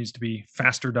improvements. There needs to be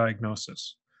faster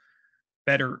diagnosis,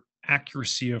 better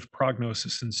accuracy of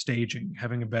prognosis and staging,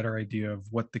 having a better idea of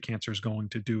what the cancer is going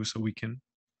to do so we can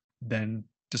then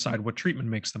decide what treatment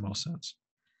makes the most sense.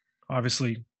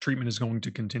 Obviously, treatment is going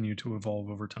to continue to evolve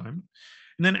over time.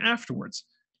 And then afterwards,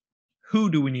 who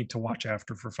do we need to watch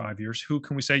after for 5 years? Who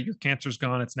can we say, your cancer's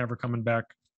gone, it's never coming back,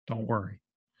 don't worry.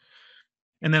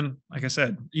 And then, like I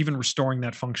said, even restoring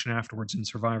that function afterwards in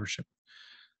survivorship.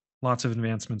 Lots of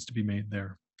advancements to be made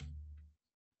there.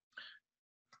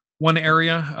 One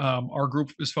area our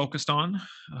group is focused on,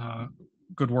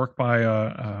 good work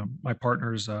by my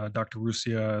partners, Dr.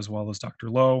 Rusia, as well as Dr.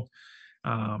 Lowe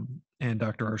and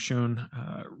Dr. Arshun,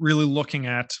 really looking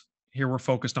at, here we're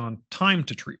focused on time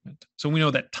to treatment. So we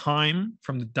know that time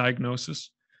from the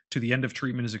diagnosis to the end of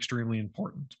treatment is extremely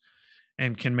important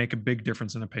and can make a big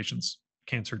difference in a patient's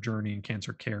cancer journey and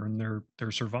cancer care and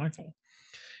their survival.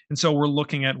 And so we're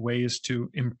looking at ways to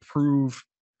improve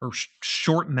or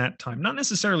shorten that time, not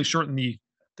necessarily shorten the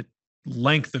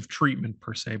length of treatment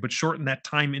per se, but shorten that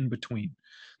time in between,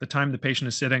 the time the patient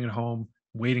is sitting at home,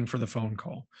 waiting for the phone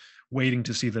call, waiting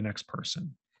to see the next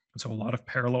person. And so a lot of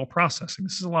parallel processing.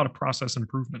 This is a lot of process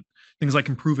improvement. Things like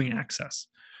improving access,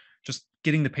 just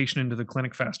getting the patient into the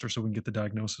clinic faster so we can get the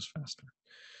diagnosis faster.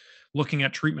 Looking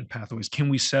at treatment pathways. Can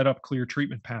we set up clear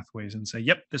treatment pathways and say,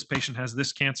 yep, this patient has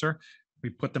this cancer. We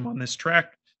put them on this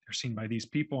track. They're seen by these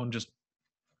people and just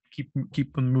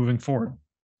keep them moving forward.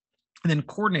 And then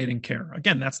coordinating care.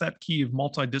 Again, that's that key of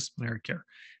multidisciplinary care,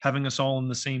 having us all in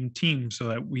the same team so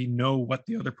that we know what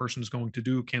the other person is going to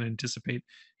do, can anticipate,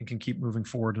 and can keep moving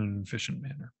forward in an efficient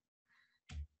manner.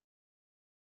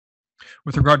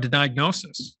 With regard to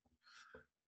diagnosis,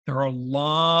 there are a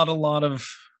lot of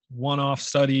one-off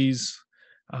studies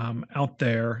out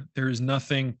there. There is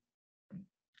nothing,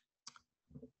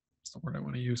 what's the word I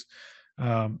want to use?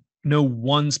 No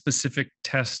one specific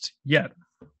test yet.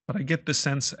 But I get the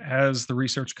sense as the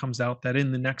research comes out that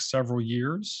in the next several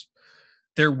years,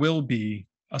 there will be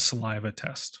a saliva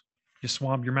test. You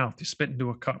swab your mouth, you spit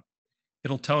into a cup.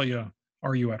 It'll tell you,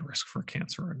 are you at risk for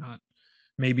cancer or not?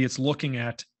 Maybe it's looking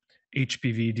at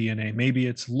HPV DNA. Maybe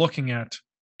it's looking at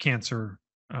cancer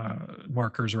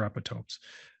markers or epitopes.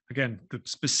 Again, the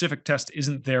specific test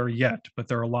isn't there yet, but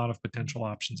there are a lot of potential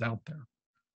options out there.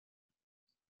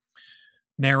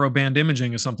 Narrowband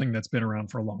imaging is something that's been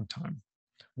around for a long time.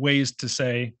 Ways to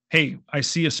say, hey, I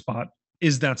see a spot.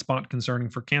 Is that spot concerning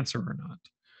for cancer or not?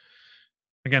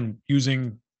 Again,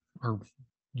 using our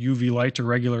UV light or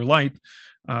regular light,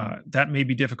 that may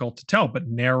be difficult to tell, but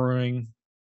narrowing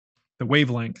the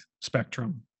wavelength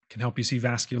spectrum can help you see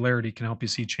vascularity, can help you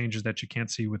see changes that you can't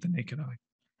see with the naked eye.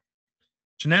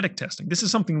 Genetic testing. This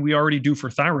is something we already do for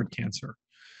thyroid cancer.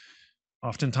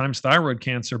 Oftentimes, thyroid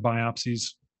cancer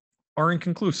biopsies are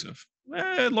inconclusive.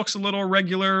 It looks a little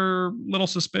irregular, little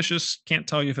suspicious, can't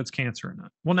tell you if it's cancer or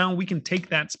not. Well, now we can take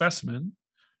that specimen,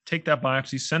 take that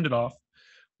biopsy, send it off,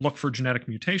 look for genetic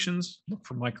mutations, look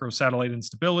for microsatellite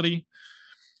instability,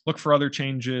 look for other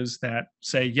changes that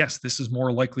say, yes, this is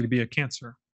more likely to be a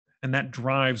cancer. And that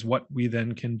drives what we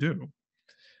then can do.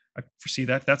 I foresee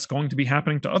that that's going to be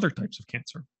happening to other types of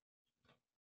cancer,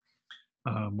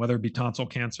 whether it be tonsil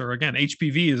cancer. Again,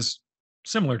 HPV is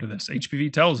similar to this.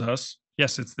 HPV tells us,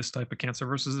 yes, it's this type of cancer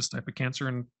versus this type of cancer,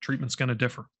 and treatment's going to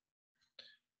differ.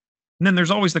 And then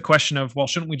there's always the question of, well,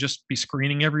 shouldn't we just be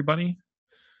screening everybody?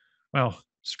 Well,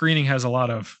 screening has a lot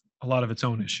of its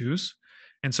own issues.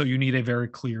 And so you need a very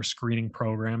clear screening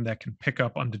program that can pick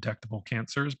up undetectable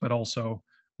cancers, but also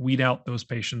weed out those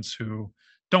patients who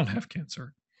don't have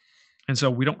cancer. And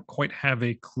so we don't quite have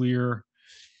a clear,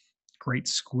 great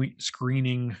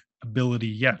screening ability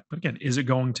yet. But again, is it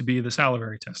going to be the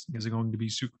salivary testing? Is it going to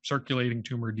be circulating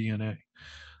tumor DNA?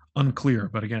 Unclear.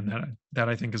 But again, that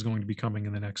I think is going to be coming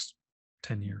in the next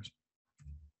 10 years.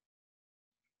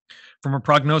 From a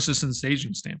prognosis and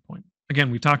staging standpoint,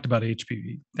 again, we talked about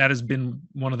HPV. That has been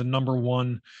one of the number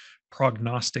one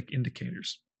prognostic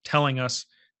indicators, telling us,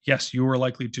 yes, you are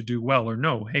likely to do well, or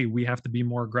no, hey, we have to be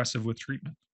more aggressive with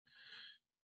treatment.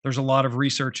 There's a lot of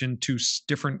research into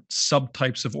different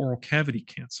subtypes of oral cavity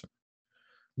cancer,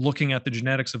 looking at the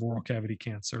genetics of oral cavity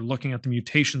cancer, looking at the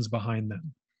mutations behind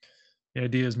them. The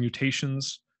idea is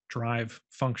mutations drive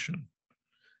function.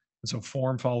 And so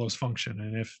form follows function.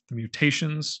 And if the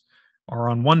mutations are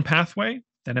on one pathway,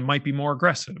 then it might be more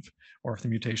aggressive. Or if the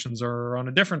mutations are on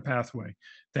a different pathway,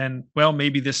 then, well,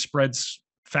 maybe this spreads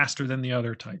faster than the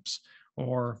other types.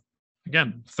 Or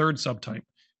again, third subtype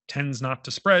tends not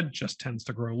to spread, just tends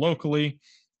to grow locally.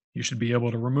 You should be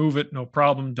able to remove it, no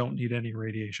problem, don't need any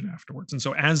radiation afterwards. And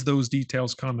so as those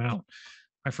details come out,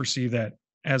 I foresee that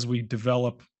as we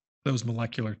develop those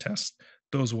molecular tests,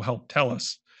 those will help tell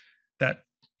us that,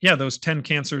 yeah, those 10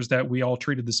 cancers that we all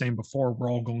treated the same before,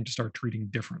 we're all going to start treating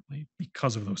differently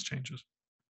because of those changes.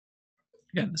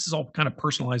 Again, this is all kind of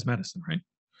personalized medicine, right?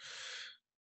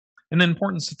 And then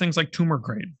importance to things like tumor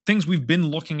grade. Things we've been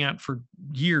looking at for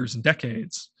years and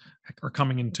decades are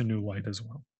coming into new light as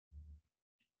well.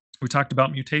 We talked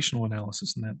about mutational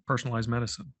analysis and that personalized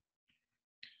medicine.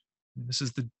 This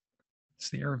is it's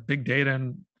the era of big data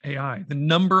and AI. The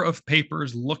number of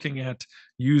papers looking at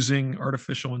using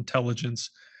artificial intelligence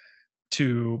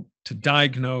to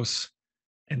diagnose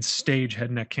and stage head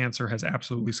and neck cancer has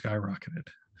absolutely skyrocketed.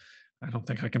 I don't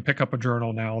think I can pick up a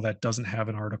journal now that doesn't have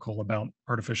an article about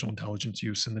artificial intelligence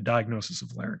use in the diagnosis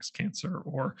of larynx cancer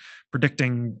or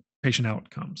predicting patient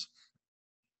outcomes.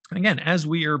 And again, as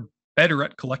we are better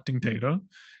at collecting data,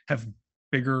 have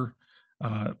bigger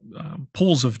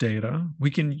pools of data,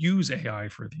 we can use AI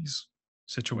for these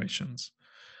situations.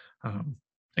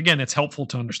 Again, it's helpful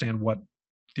to understand what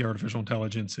the artificial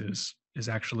intelligence is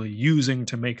actually using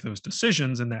to make those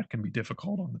decisions, and that can be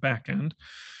difficult on the back end.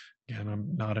 Again,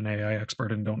 I'm not an AI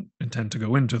expert and don't intend to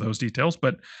go into those details,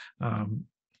 but I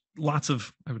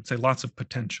would say lots of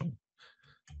potential.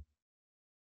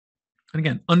 And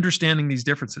again, understanding these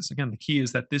differences, again, the key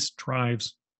is that this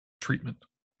drives treatment.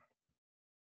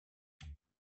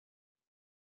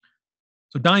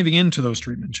 So diving into those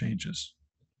treatment changes,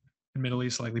 admittedly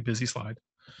a slightly busy slide.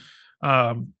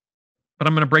 but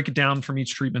I'm going to break it down from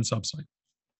each treatment subsite.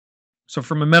 So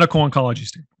from a medical oncology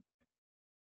standpoint,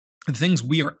 the things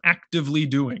we are actively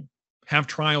doing, have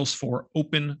trials for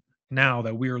open now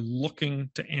that we are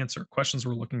looking to answer, questions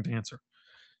we're looking to answer.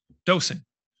 Dosing.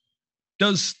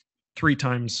 Does 3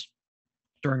 times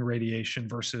during radiation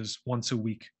versus once a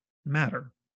week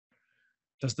matter?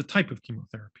 Does the type of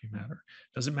chemotherapy matter?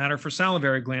 Does it matter for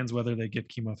salivary glands whether they get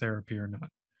chemotherapy or not?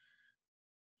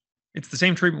 It's the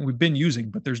same treatment we've been using,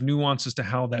 but there's nuances to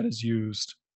how that is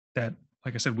used that,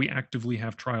 like I said, we actively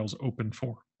have trials open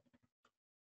for.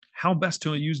 How best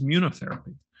to use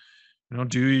immunotherapy?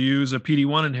 Do you use a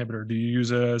PD-1 inhibitor? Do you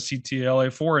use a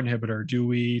CTLA-4 inhibitor? Do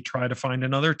we try to find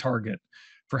another target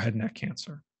for head and neck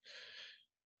cancer?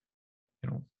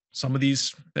 Some of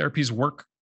these therapies work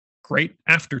great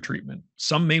after treatment.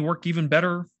 Some may work even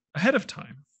better ahead of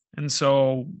time. And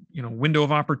so, window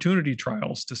of opportunity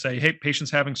trials to say, hey,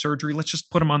 patients having surgery, let's just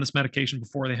put them on this medication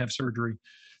before they have surgery,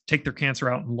 take their cancer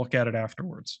out and look at it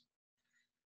afterwards.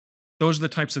 Those are the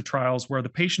types of trials where the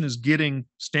patient is getting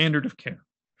standard of care.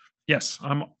 Yes,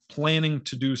 I'm planning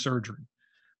to do surgery,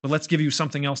 but let's give you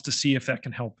something else to see if that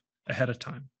can help ahead of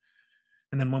time.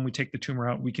 And then when we take the tumor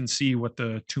out, we can see what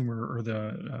the tumor or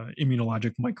the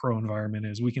immunologic microenvironment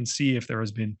is. We can see if there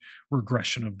has been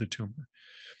regression of the tumor.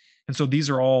 And so these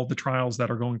are all the trials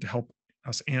that are going to help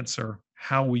us answer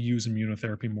how we use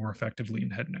immunotherapy more effectively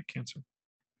in head and neck cancer.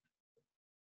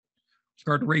 With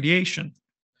regard to radiation,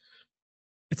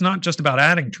 it's not just about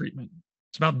adding treatment.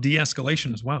 It's about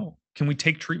de-escalation as well. Can we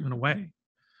take treatment away?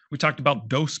 We talked about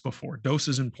dose before. Dose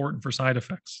is important for side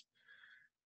effects.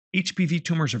 HPV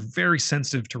tumors are very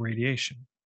sensitive to radiation.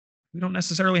 We don't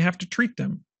necessarily have to treat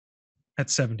them at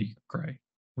 70 gray.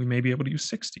 We may be able to use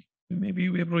 60. We may be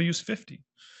able to use 50.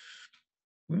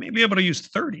 We may be able to use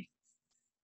 30.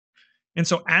 And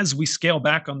so as we scale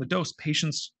back on the dose,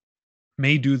 patients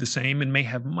may do the same and may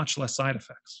have much less side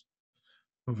effects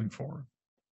moving forward.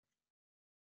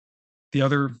 The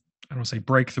other, I don't want to say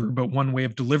breakthrough, but one way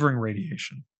of delivering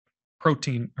radiation,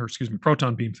 proton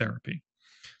beam therapy.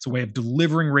 It's a way of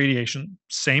delivering radiation,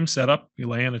 same setup. You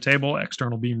lay on a table,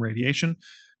 external beam radiation,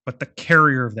 but the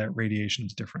carrier of that radiation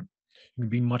is different. You can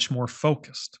be much more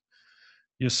focused.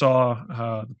 You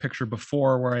saw the picture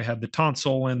before where I had the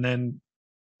tonsil and then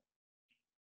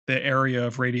the area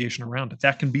of radiation around it.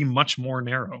 That can be much more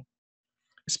narrow,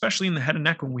 especially in the head and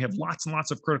neck when we have lots and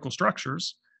lots of critical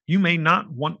structures. You may not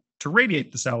want to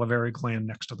radiate the salivary gland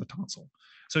next to the tonsil.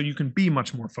 So you can be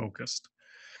much more focused.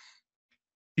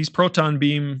 These proton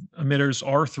beam emitters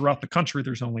are throughout the country.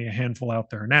 There's only a handful out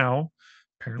there now.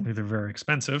 Apparently, they're very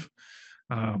expensive.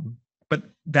 But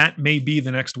that may be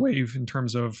the next wave in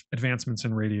terms of advancements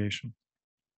in radiation.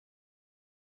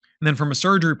 And then from a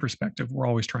surgery perspective, we're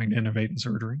always trying to innovate in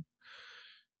surgery.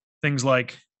 Things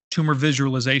like tumor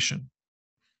visualization,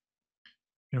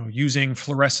 using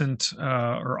fluorescent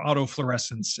or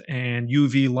autofluorescence and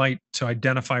UV light to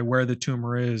identify where the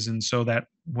tumor is. And so that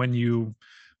when you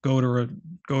go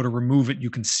to remove it, you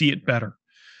can see it better.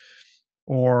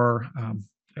 Or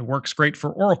it works great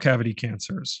for oral cavity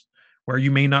cancers, where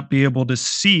you may not be able to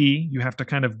see. You have to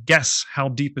kind of guess how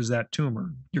deep is that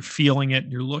tumor. You're feeling it,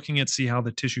 you're looking at, see how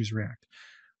the tissues react.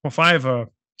 Well, if I have a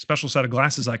special set of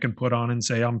glasses I can put on and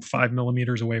say I'm 5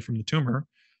 millimeters away from the tumor,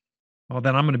 well,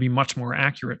 then I'm going to be much more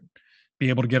accurate, be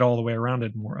able to get all the way around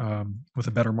it more with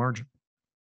a better margin.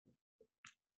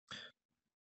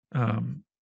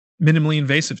 Minimally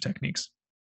invasive techniques.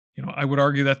 I would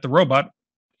argue that the robot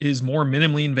is more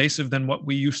minimally invasive than what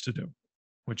we used to do,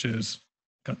 which is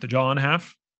cut the jaw in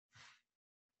half,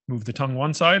 move the tongue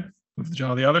one side, move the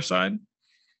jaw the other side,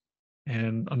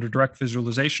 and under direct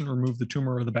visualization, remove the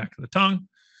tumor of the back of the tongue,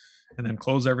 and then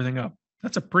close everything up.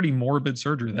 That's a pretty morbid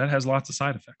surgery. That has lots of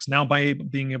side effects. Now, by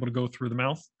being able to go through the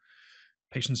mouth,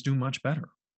 patients do much better.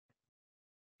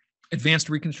 Advanced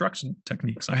reconstruction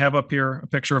techniques. I have up here a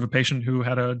picture of a patient who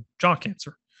had a jaw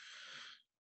cancer.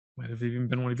 Might have even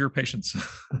been one of your patients.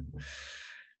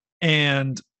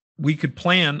 And we could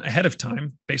plan ahead of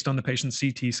time based on the patient's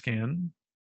CT scan.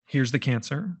 Here's the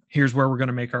cancer. Here's where we're going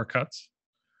to make our cuts.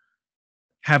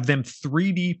 Have them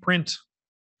 3D print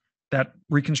that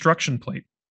reconstruction plate.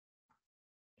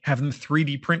 Have them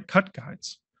 3D print cut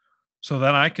guides so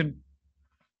that I can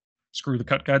screw the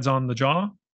cut guides on the jaw.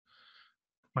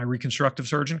 My reconstructive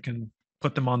surgeon can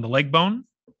put them on the leg bone.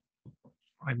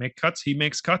 I make cuts, he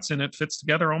makes cuts, and it fits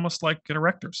together almost like an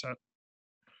erector set.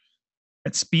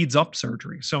 It speeds up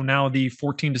surgery. So now the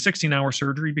 14 to 16-hour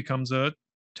surgery becomes a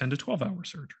 10 to 12-hour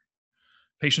surgery.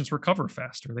 Patients recover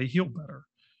faster, they heal better.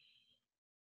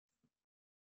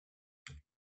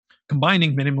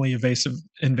 Combining minimally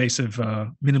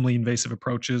invasive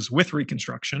approaches with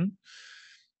reconstruction.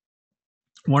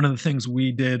 One of the things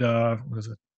we did, what was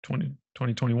it,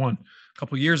 2021, a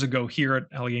couple of years ago here at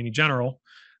Allegheny General,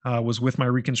 was with my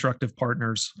reconstructive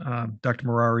partners, Dr.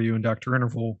 Marariu and Dr.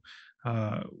 Interval.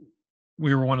 Uh,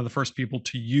 we were one of the first people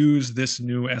to use this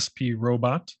new SP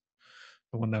robot,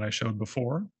 the one that I showed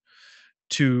before,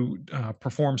 to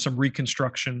perform some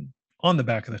reconstruction on the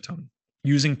back of the tongue.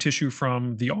 Using tissue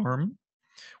from the arm,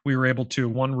 we were able to,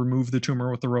 one, remove the tumor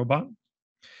with the robot,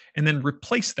 and then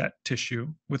replace that tissue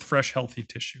with fresh, healthy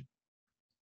tissue.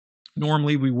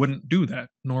 Normally, we wouldn't do that.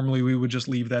 Normally, we would just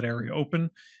leave that area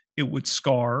open. It would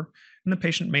scar, and the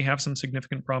patient may have some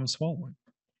significant problems swallowing.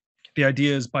 The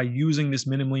idea is by using this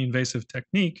minimally invasive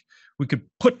technique, we could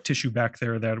put tissue back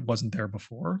there that wasn't there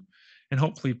before, and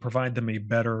hopefully provide them a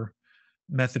better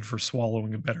method for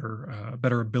swallowing, a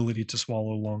better ability to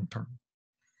swallow long term.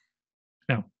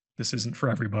 Now, this isn't for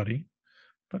everybody,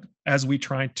 but as we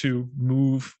try to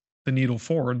move the needle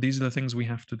forward, these are the things we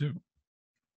have to do.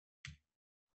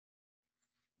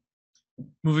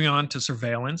 Moving on to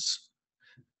surveillance,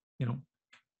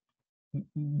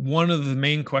 one of the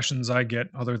main questions I get,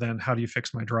 other than how do you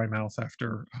fix my dry mouth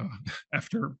after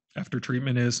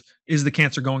treatment, is the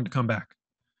cancer going to come back?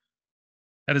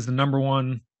 That is the number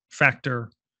one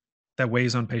factor that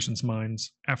weighs on patients'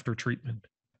 minds after treatment.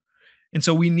 And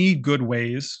so we need good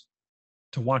ways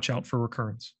to watch out for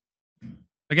recurrence.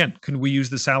 Again, can we use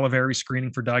the salivary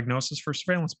screening for diagnosis for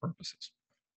surveillance purposes?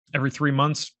 Every 3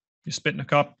 months, you spit in a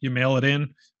cup, you mail it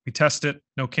in, we test it,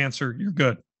 no cancer, you're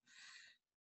good.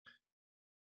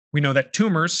 We know that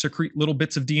tumors secrete little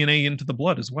bits of DNA into the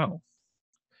blood as well.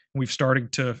 We've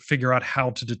started to figure out how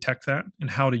to detect that and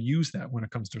how to use that when it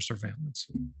comes to surveillance.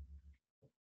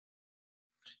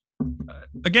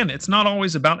 Again, it's not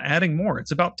always about adding more,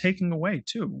 it's about taking away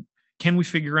too. Can we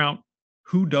figure out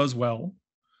who does well,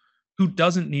 who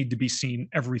doesn't need to be seen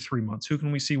every 3 months? Who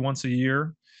can we see once a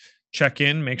year, check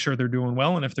in, make sure they're doing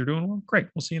well, and if they're doing well, great,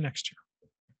 we'll see you next year.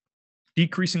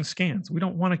 Decreasing scans. We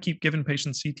don't want to keep giving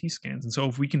patients CT scans. And so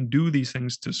if we can do these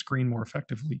things to screen more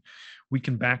effectively, we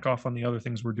can back off on the other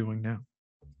things we're doing now.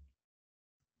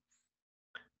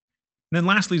 And then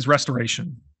lastly is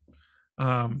restoration.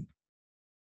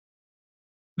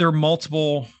 There are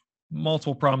multiple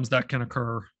problems that can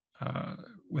occur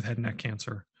with head and neck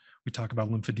cancer. We talk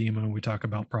about lymphedema, we talk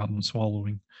about problems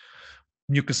swallowing,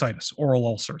 mucositis, oral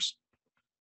ulcers.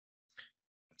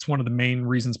 It's one of the main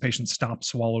reasons patients stop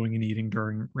swallowing and eating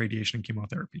during radiation and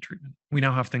chemotherapy treatment. We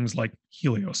now have things like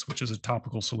Helios, which is a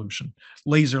topical solution,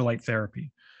 laser light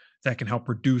therapy that can help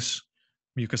reduce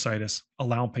mucositis,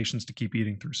 allow patients to keep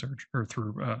eating through surgery or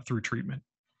through treatment.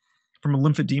 From a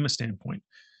lymphedema standpoint,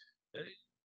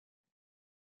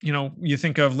 you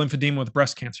think of lymphedema with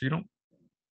breast cancer.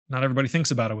 Not everybody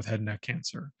thinks about it with head and neck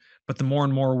cancer, but the more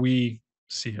and more we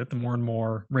see it, the more and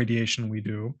more radiation we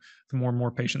do, the more and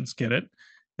more patients get it.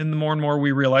 And the more and more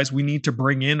we realize we need to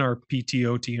bring in our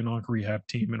PT/OT and onc rehab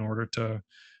team in order to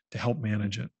help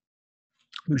manage it.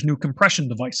 There's new compression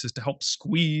devices to help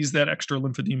squeeze that extra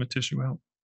lymphedema tissue out.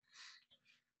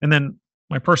 And then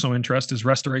my personal interest is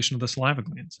restoration of the saliva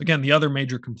glands. Again, the other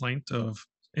major complaint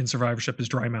in survivorship is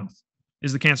dry mouth.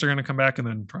 Is the cancer going to come back? And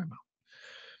then dry mouth.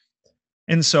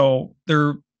 And so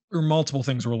there are multiple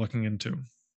things we're looking into.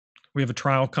 We have a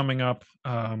trial coming up,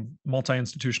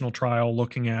 multi-institutional trial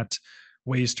looking at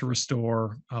ways to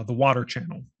restore the water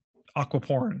channel,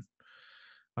 aquaporin,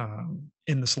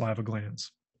 in the saliva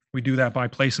glands. We do that by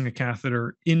placing a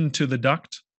catheter into the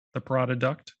duct, the parotid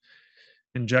duct,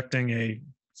 injecting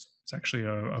it's actually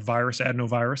a virus,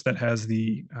 adenovirus, that has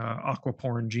the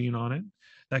aquaporin gene on it.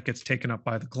 That gets taken up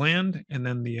by the gland, and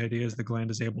then the idea is the gland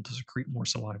is able to secrete more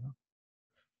saliva.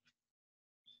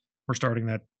 We're starting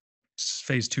that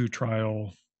phase 2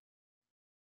 trial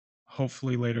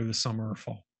hopefully later this summer or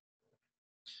fall.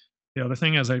 The other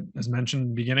thing, as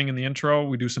mentioned beginning in the intro,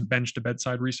 we do some bench to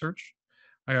bedside research.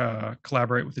 I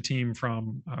collaborate with the team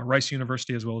from Rice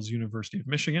University as well as University of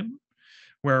Michigan,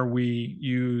 where we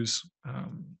use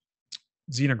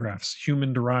xenografts,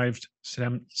 human-derived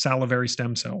salivary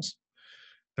stem cells.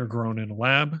 They're grown in a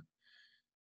lab.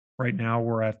 Right now,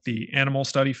 we're at the animal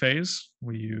study phase.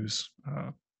 We use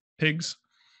pigs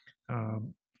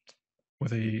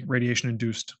with a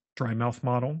radiation-induced dry mouth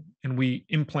model, and we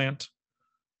implant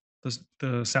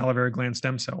the salivary gland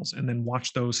stem cells and then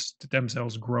watch those stem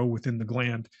cells grow within the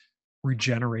gland,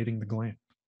 regenerating the gland.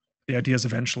 The idea is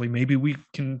eventually maybe we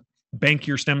can bank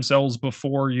your stem cells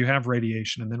before you have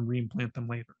radiation and then reimplant them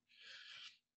later.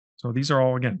 So these are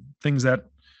all, again, things that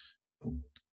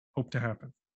hope to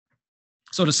happen.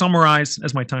 So to summarize,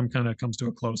 as my time kind of comes to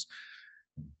a close,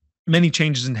 many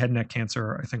changes in head and neck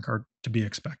cancer, I think, are to be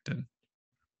expected.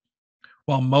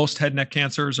 While most head and neck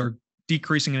cancers are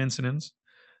decreasing in incidence,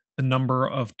 the number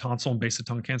of tonsil and base of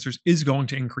tongue cancers is going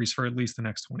to increase for at least the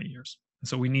next 20 years. And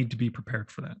so we need to be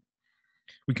prepared for that.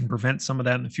 We can prevent some of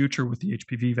that in the future with the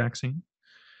HPV vaccine.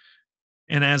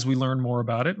 And as we learn more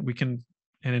about it, we can,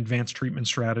 and advance treatment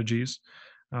strategies,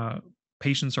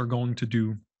 patients are going to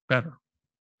do better.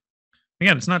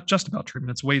 Again, it's not just about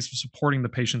treatment, it's ways of supporting the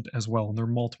patient as well. And there are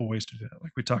multiple ways to do that,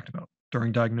 like we talked about,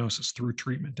 during diagnosis, through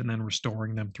treatment, and then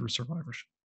restoring them through survivorship.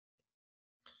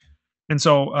 And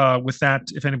so with that,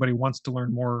 if anybody wants to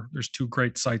learn more, there's two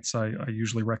great sites I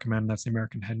usually recommend. That's the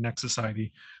American Head and Neck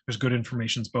Society. There's good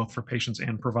information both for patients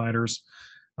and providers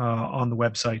on the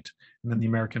website. And then the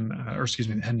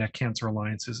the Head and Neck Cancer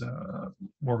Alliance is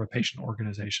more of a patient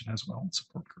organization as well, and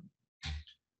support group.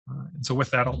 And so with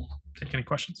that, I'll take any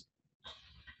questions.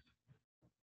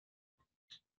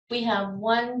 We have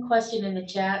one question in the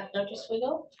chat, Dr.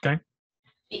 Swegal. Okay.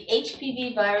 The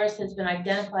HPV virus has been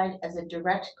identified as a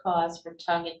direct cause for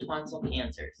tongue and tonsil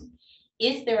cancers.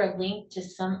 Is there a link to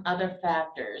some other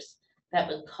factors that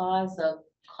would cause a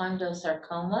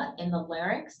chondrosarcoma in the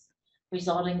larynx,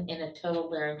 resulting in a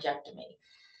total laryngectomy?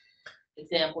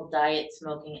 Example, diet,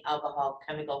 smoking, alcohol,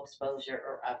 chemical exposure,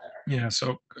 or other. Yeah,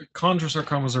 so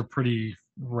chondrosarcomas are pretty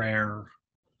rare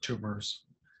tumors.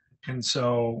 And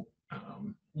so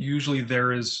usually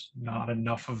there is not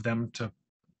enough of them to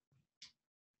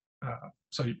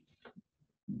so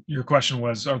your question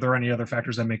was, are there any other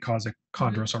factors that may cause a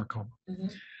chondrosarcoma?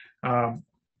 Mm-hmm.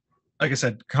 Like I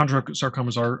said,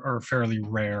 chondrosarcomas are fairly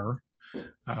rare.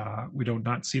 We do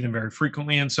not see them very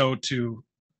frequently. And so to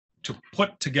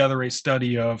put together a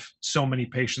study of so many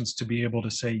patients to be able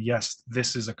to say, yes,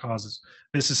 this is a cause,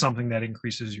 this is something that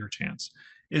increases your chance,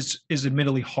 is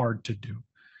admittedly hard to do.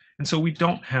 And so we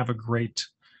don't have a great,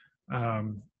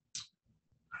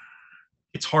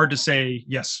 it's hard to say,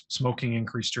 yes, smoking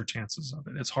increased your chances of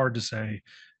it. It's hard to say,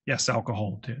 yes,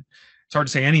 alcohol did. It's hard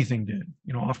to say anything did.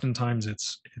 You know, oftentimes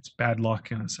it's bad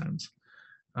luck in a sense.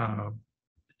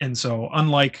 And so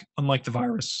unlike the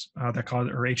virus that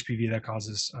causes, or HPV that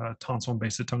causes tonsil and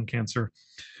base of tongue cancer,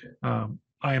 I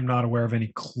am not aware of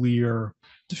any clear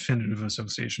definitive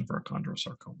association for a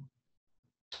chondrosarcoma.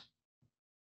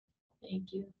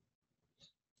 Thank you.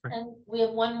 And we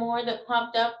have one more that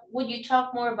popped up. Would you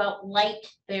talk more about light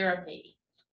therapy?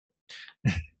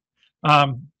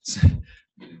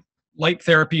 Light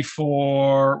therapy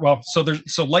for, well, so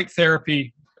light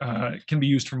therapy can be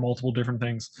used for multiple different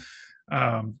things.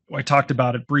 I talked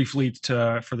about it briefly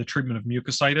for the treatment of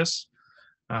mucositis.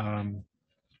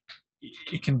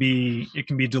 It can be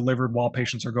delivered while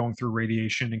patients are going through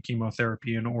radiation and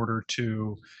chemotherapy in order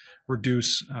to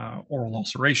reduce oral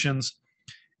ulcerations.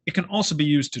 It can also be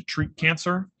used to treat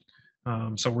cancer.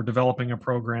 So we're developing a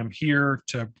program here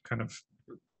to kind of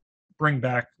bring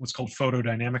back what's called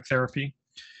photodynamic therapy,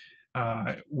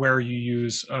 where you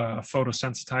use a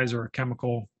photosensitizer, a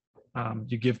chemical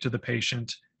you give to the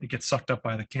patient. It gets sucked up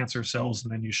by the cancer cells,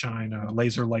 and then you shine a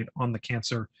laser light on the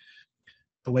cancer.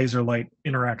 The laser light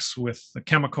interacts with the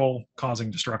chemical,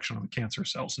 causing destruction of the cancer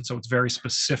cells. And so it's very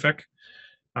specific,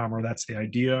 or that's the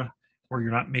idea, where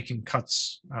you're not making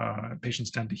cuts.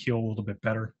 Patients tend to heal a little bit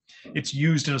better. It's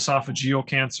used in esophageal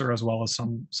cancer as well as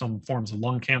some forms of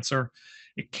lung cancer.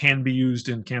 It can be used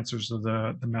in cancers of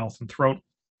the mouth and throat,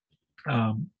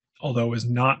 although is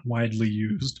not widely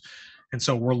used. And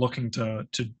so we're looking to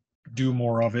do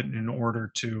more of it in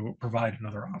order to provide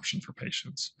another option for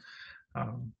patients.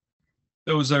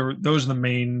 Those are the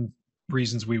main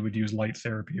reasons we would use light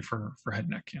therapy for head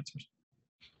and neck cancers.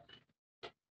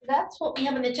 That's what we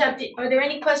have in the chat. Are there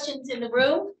any questions in the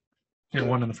room? Here,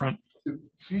 one in the front. If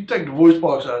you take the voice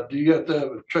box out, do you have to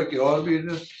have a tracheotomy in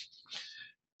this?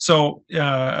 So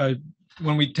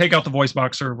when we take out the voice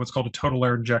box, or what's called a total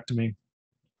laryngectomy,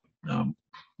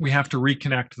 we have to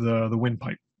reconnect the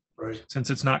windpipe. Right. Since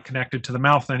it's not connected to the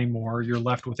mouth anymore, you're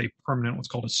left with a permanent, what's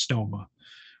called a stoma,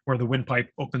 where the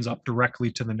windpipe opens up directly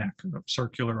to the neck, a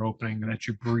circular opening that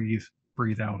you breathe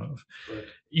out of. Right.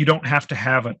 You don't have to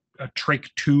have a trach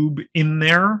tube in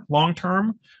there long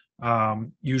term.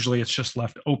 Usually it's just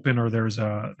left open, or there's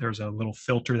a little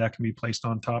filter that can be placed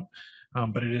on top,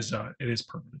 but it is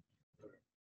permanent.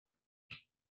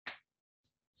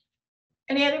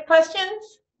 Any other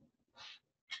questions?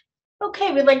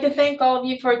 Okay, we'd like to thank all of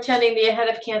you for attending the Ahead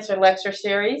of Cancer lecture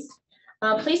series.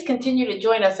 Please continue to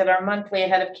join us at our monthly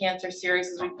Ahead of Cancer series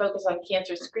as we focus on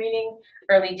cancer screening,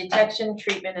 early detection,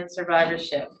 treatment, and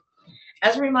survivorship.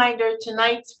 As a reminder,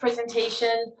 tonight's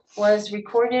presentation was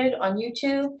recorded on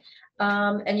YouTube,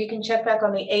 and you can check back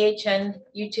on the AHN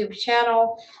YouTube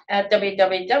channel at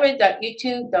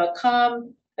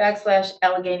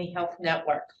www.youtube.com/Allegheny Health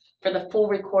Network. for the full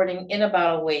recording in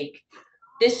about a week.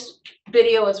 This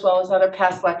video, as well as other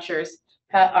past lectures,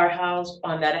 are housed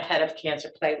on that Ahead of Cancer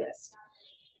playlist.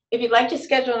 If you'd like to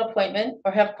schedule an appointment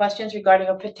or have questions regarding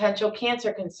a potential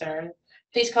cancer concern,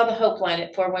 please call the Hope Line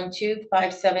at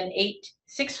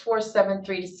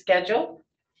 412-578-6473 to schedule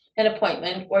an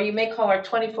appointment, or you may call our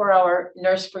 24-hour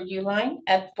Nurse for You line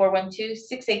at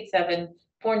 412-687-4968.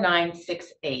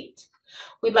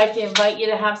 We'd like to invite you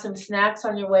to have some snacks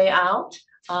on your way out.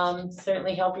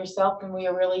 Certainly help yourself, and we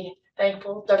are really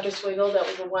thankful, Dr. Swegal. That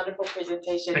was a wonderful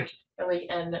presentation,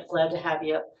 and glad to have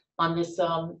you on this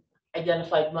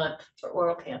identified month for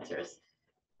oral cancers.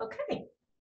 Okay.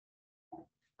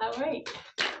 All right.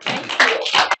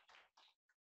 Thank you.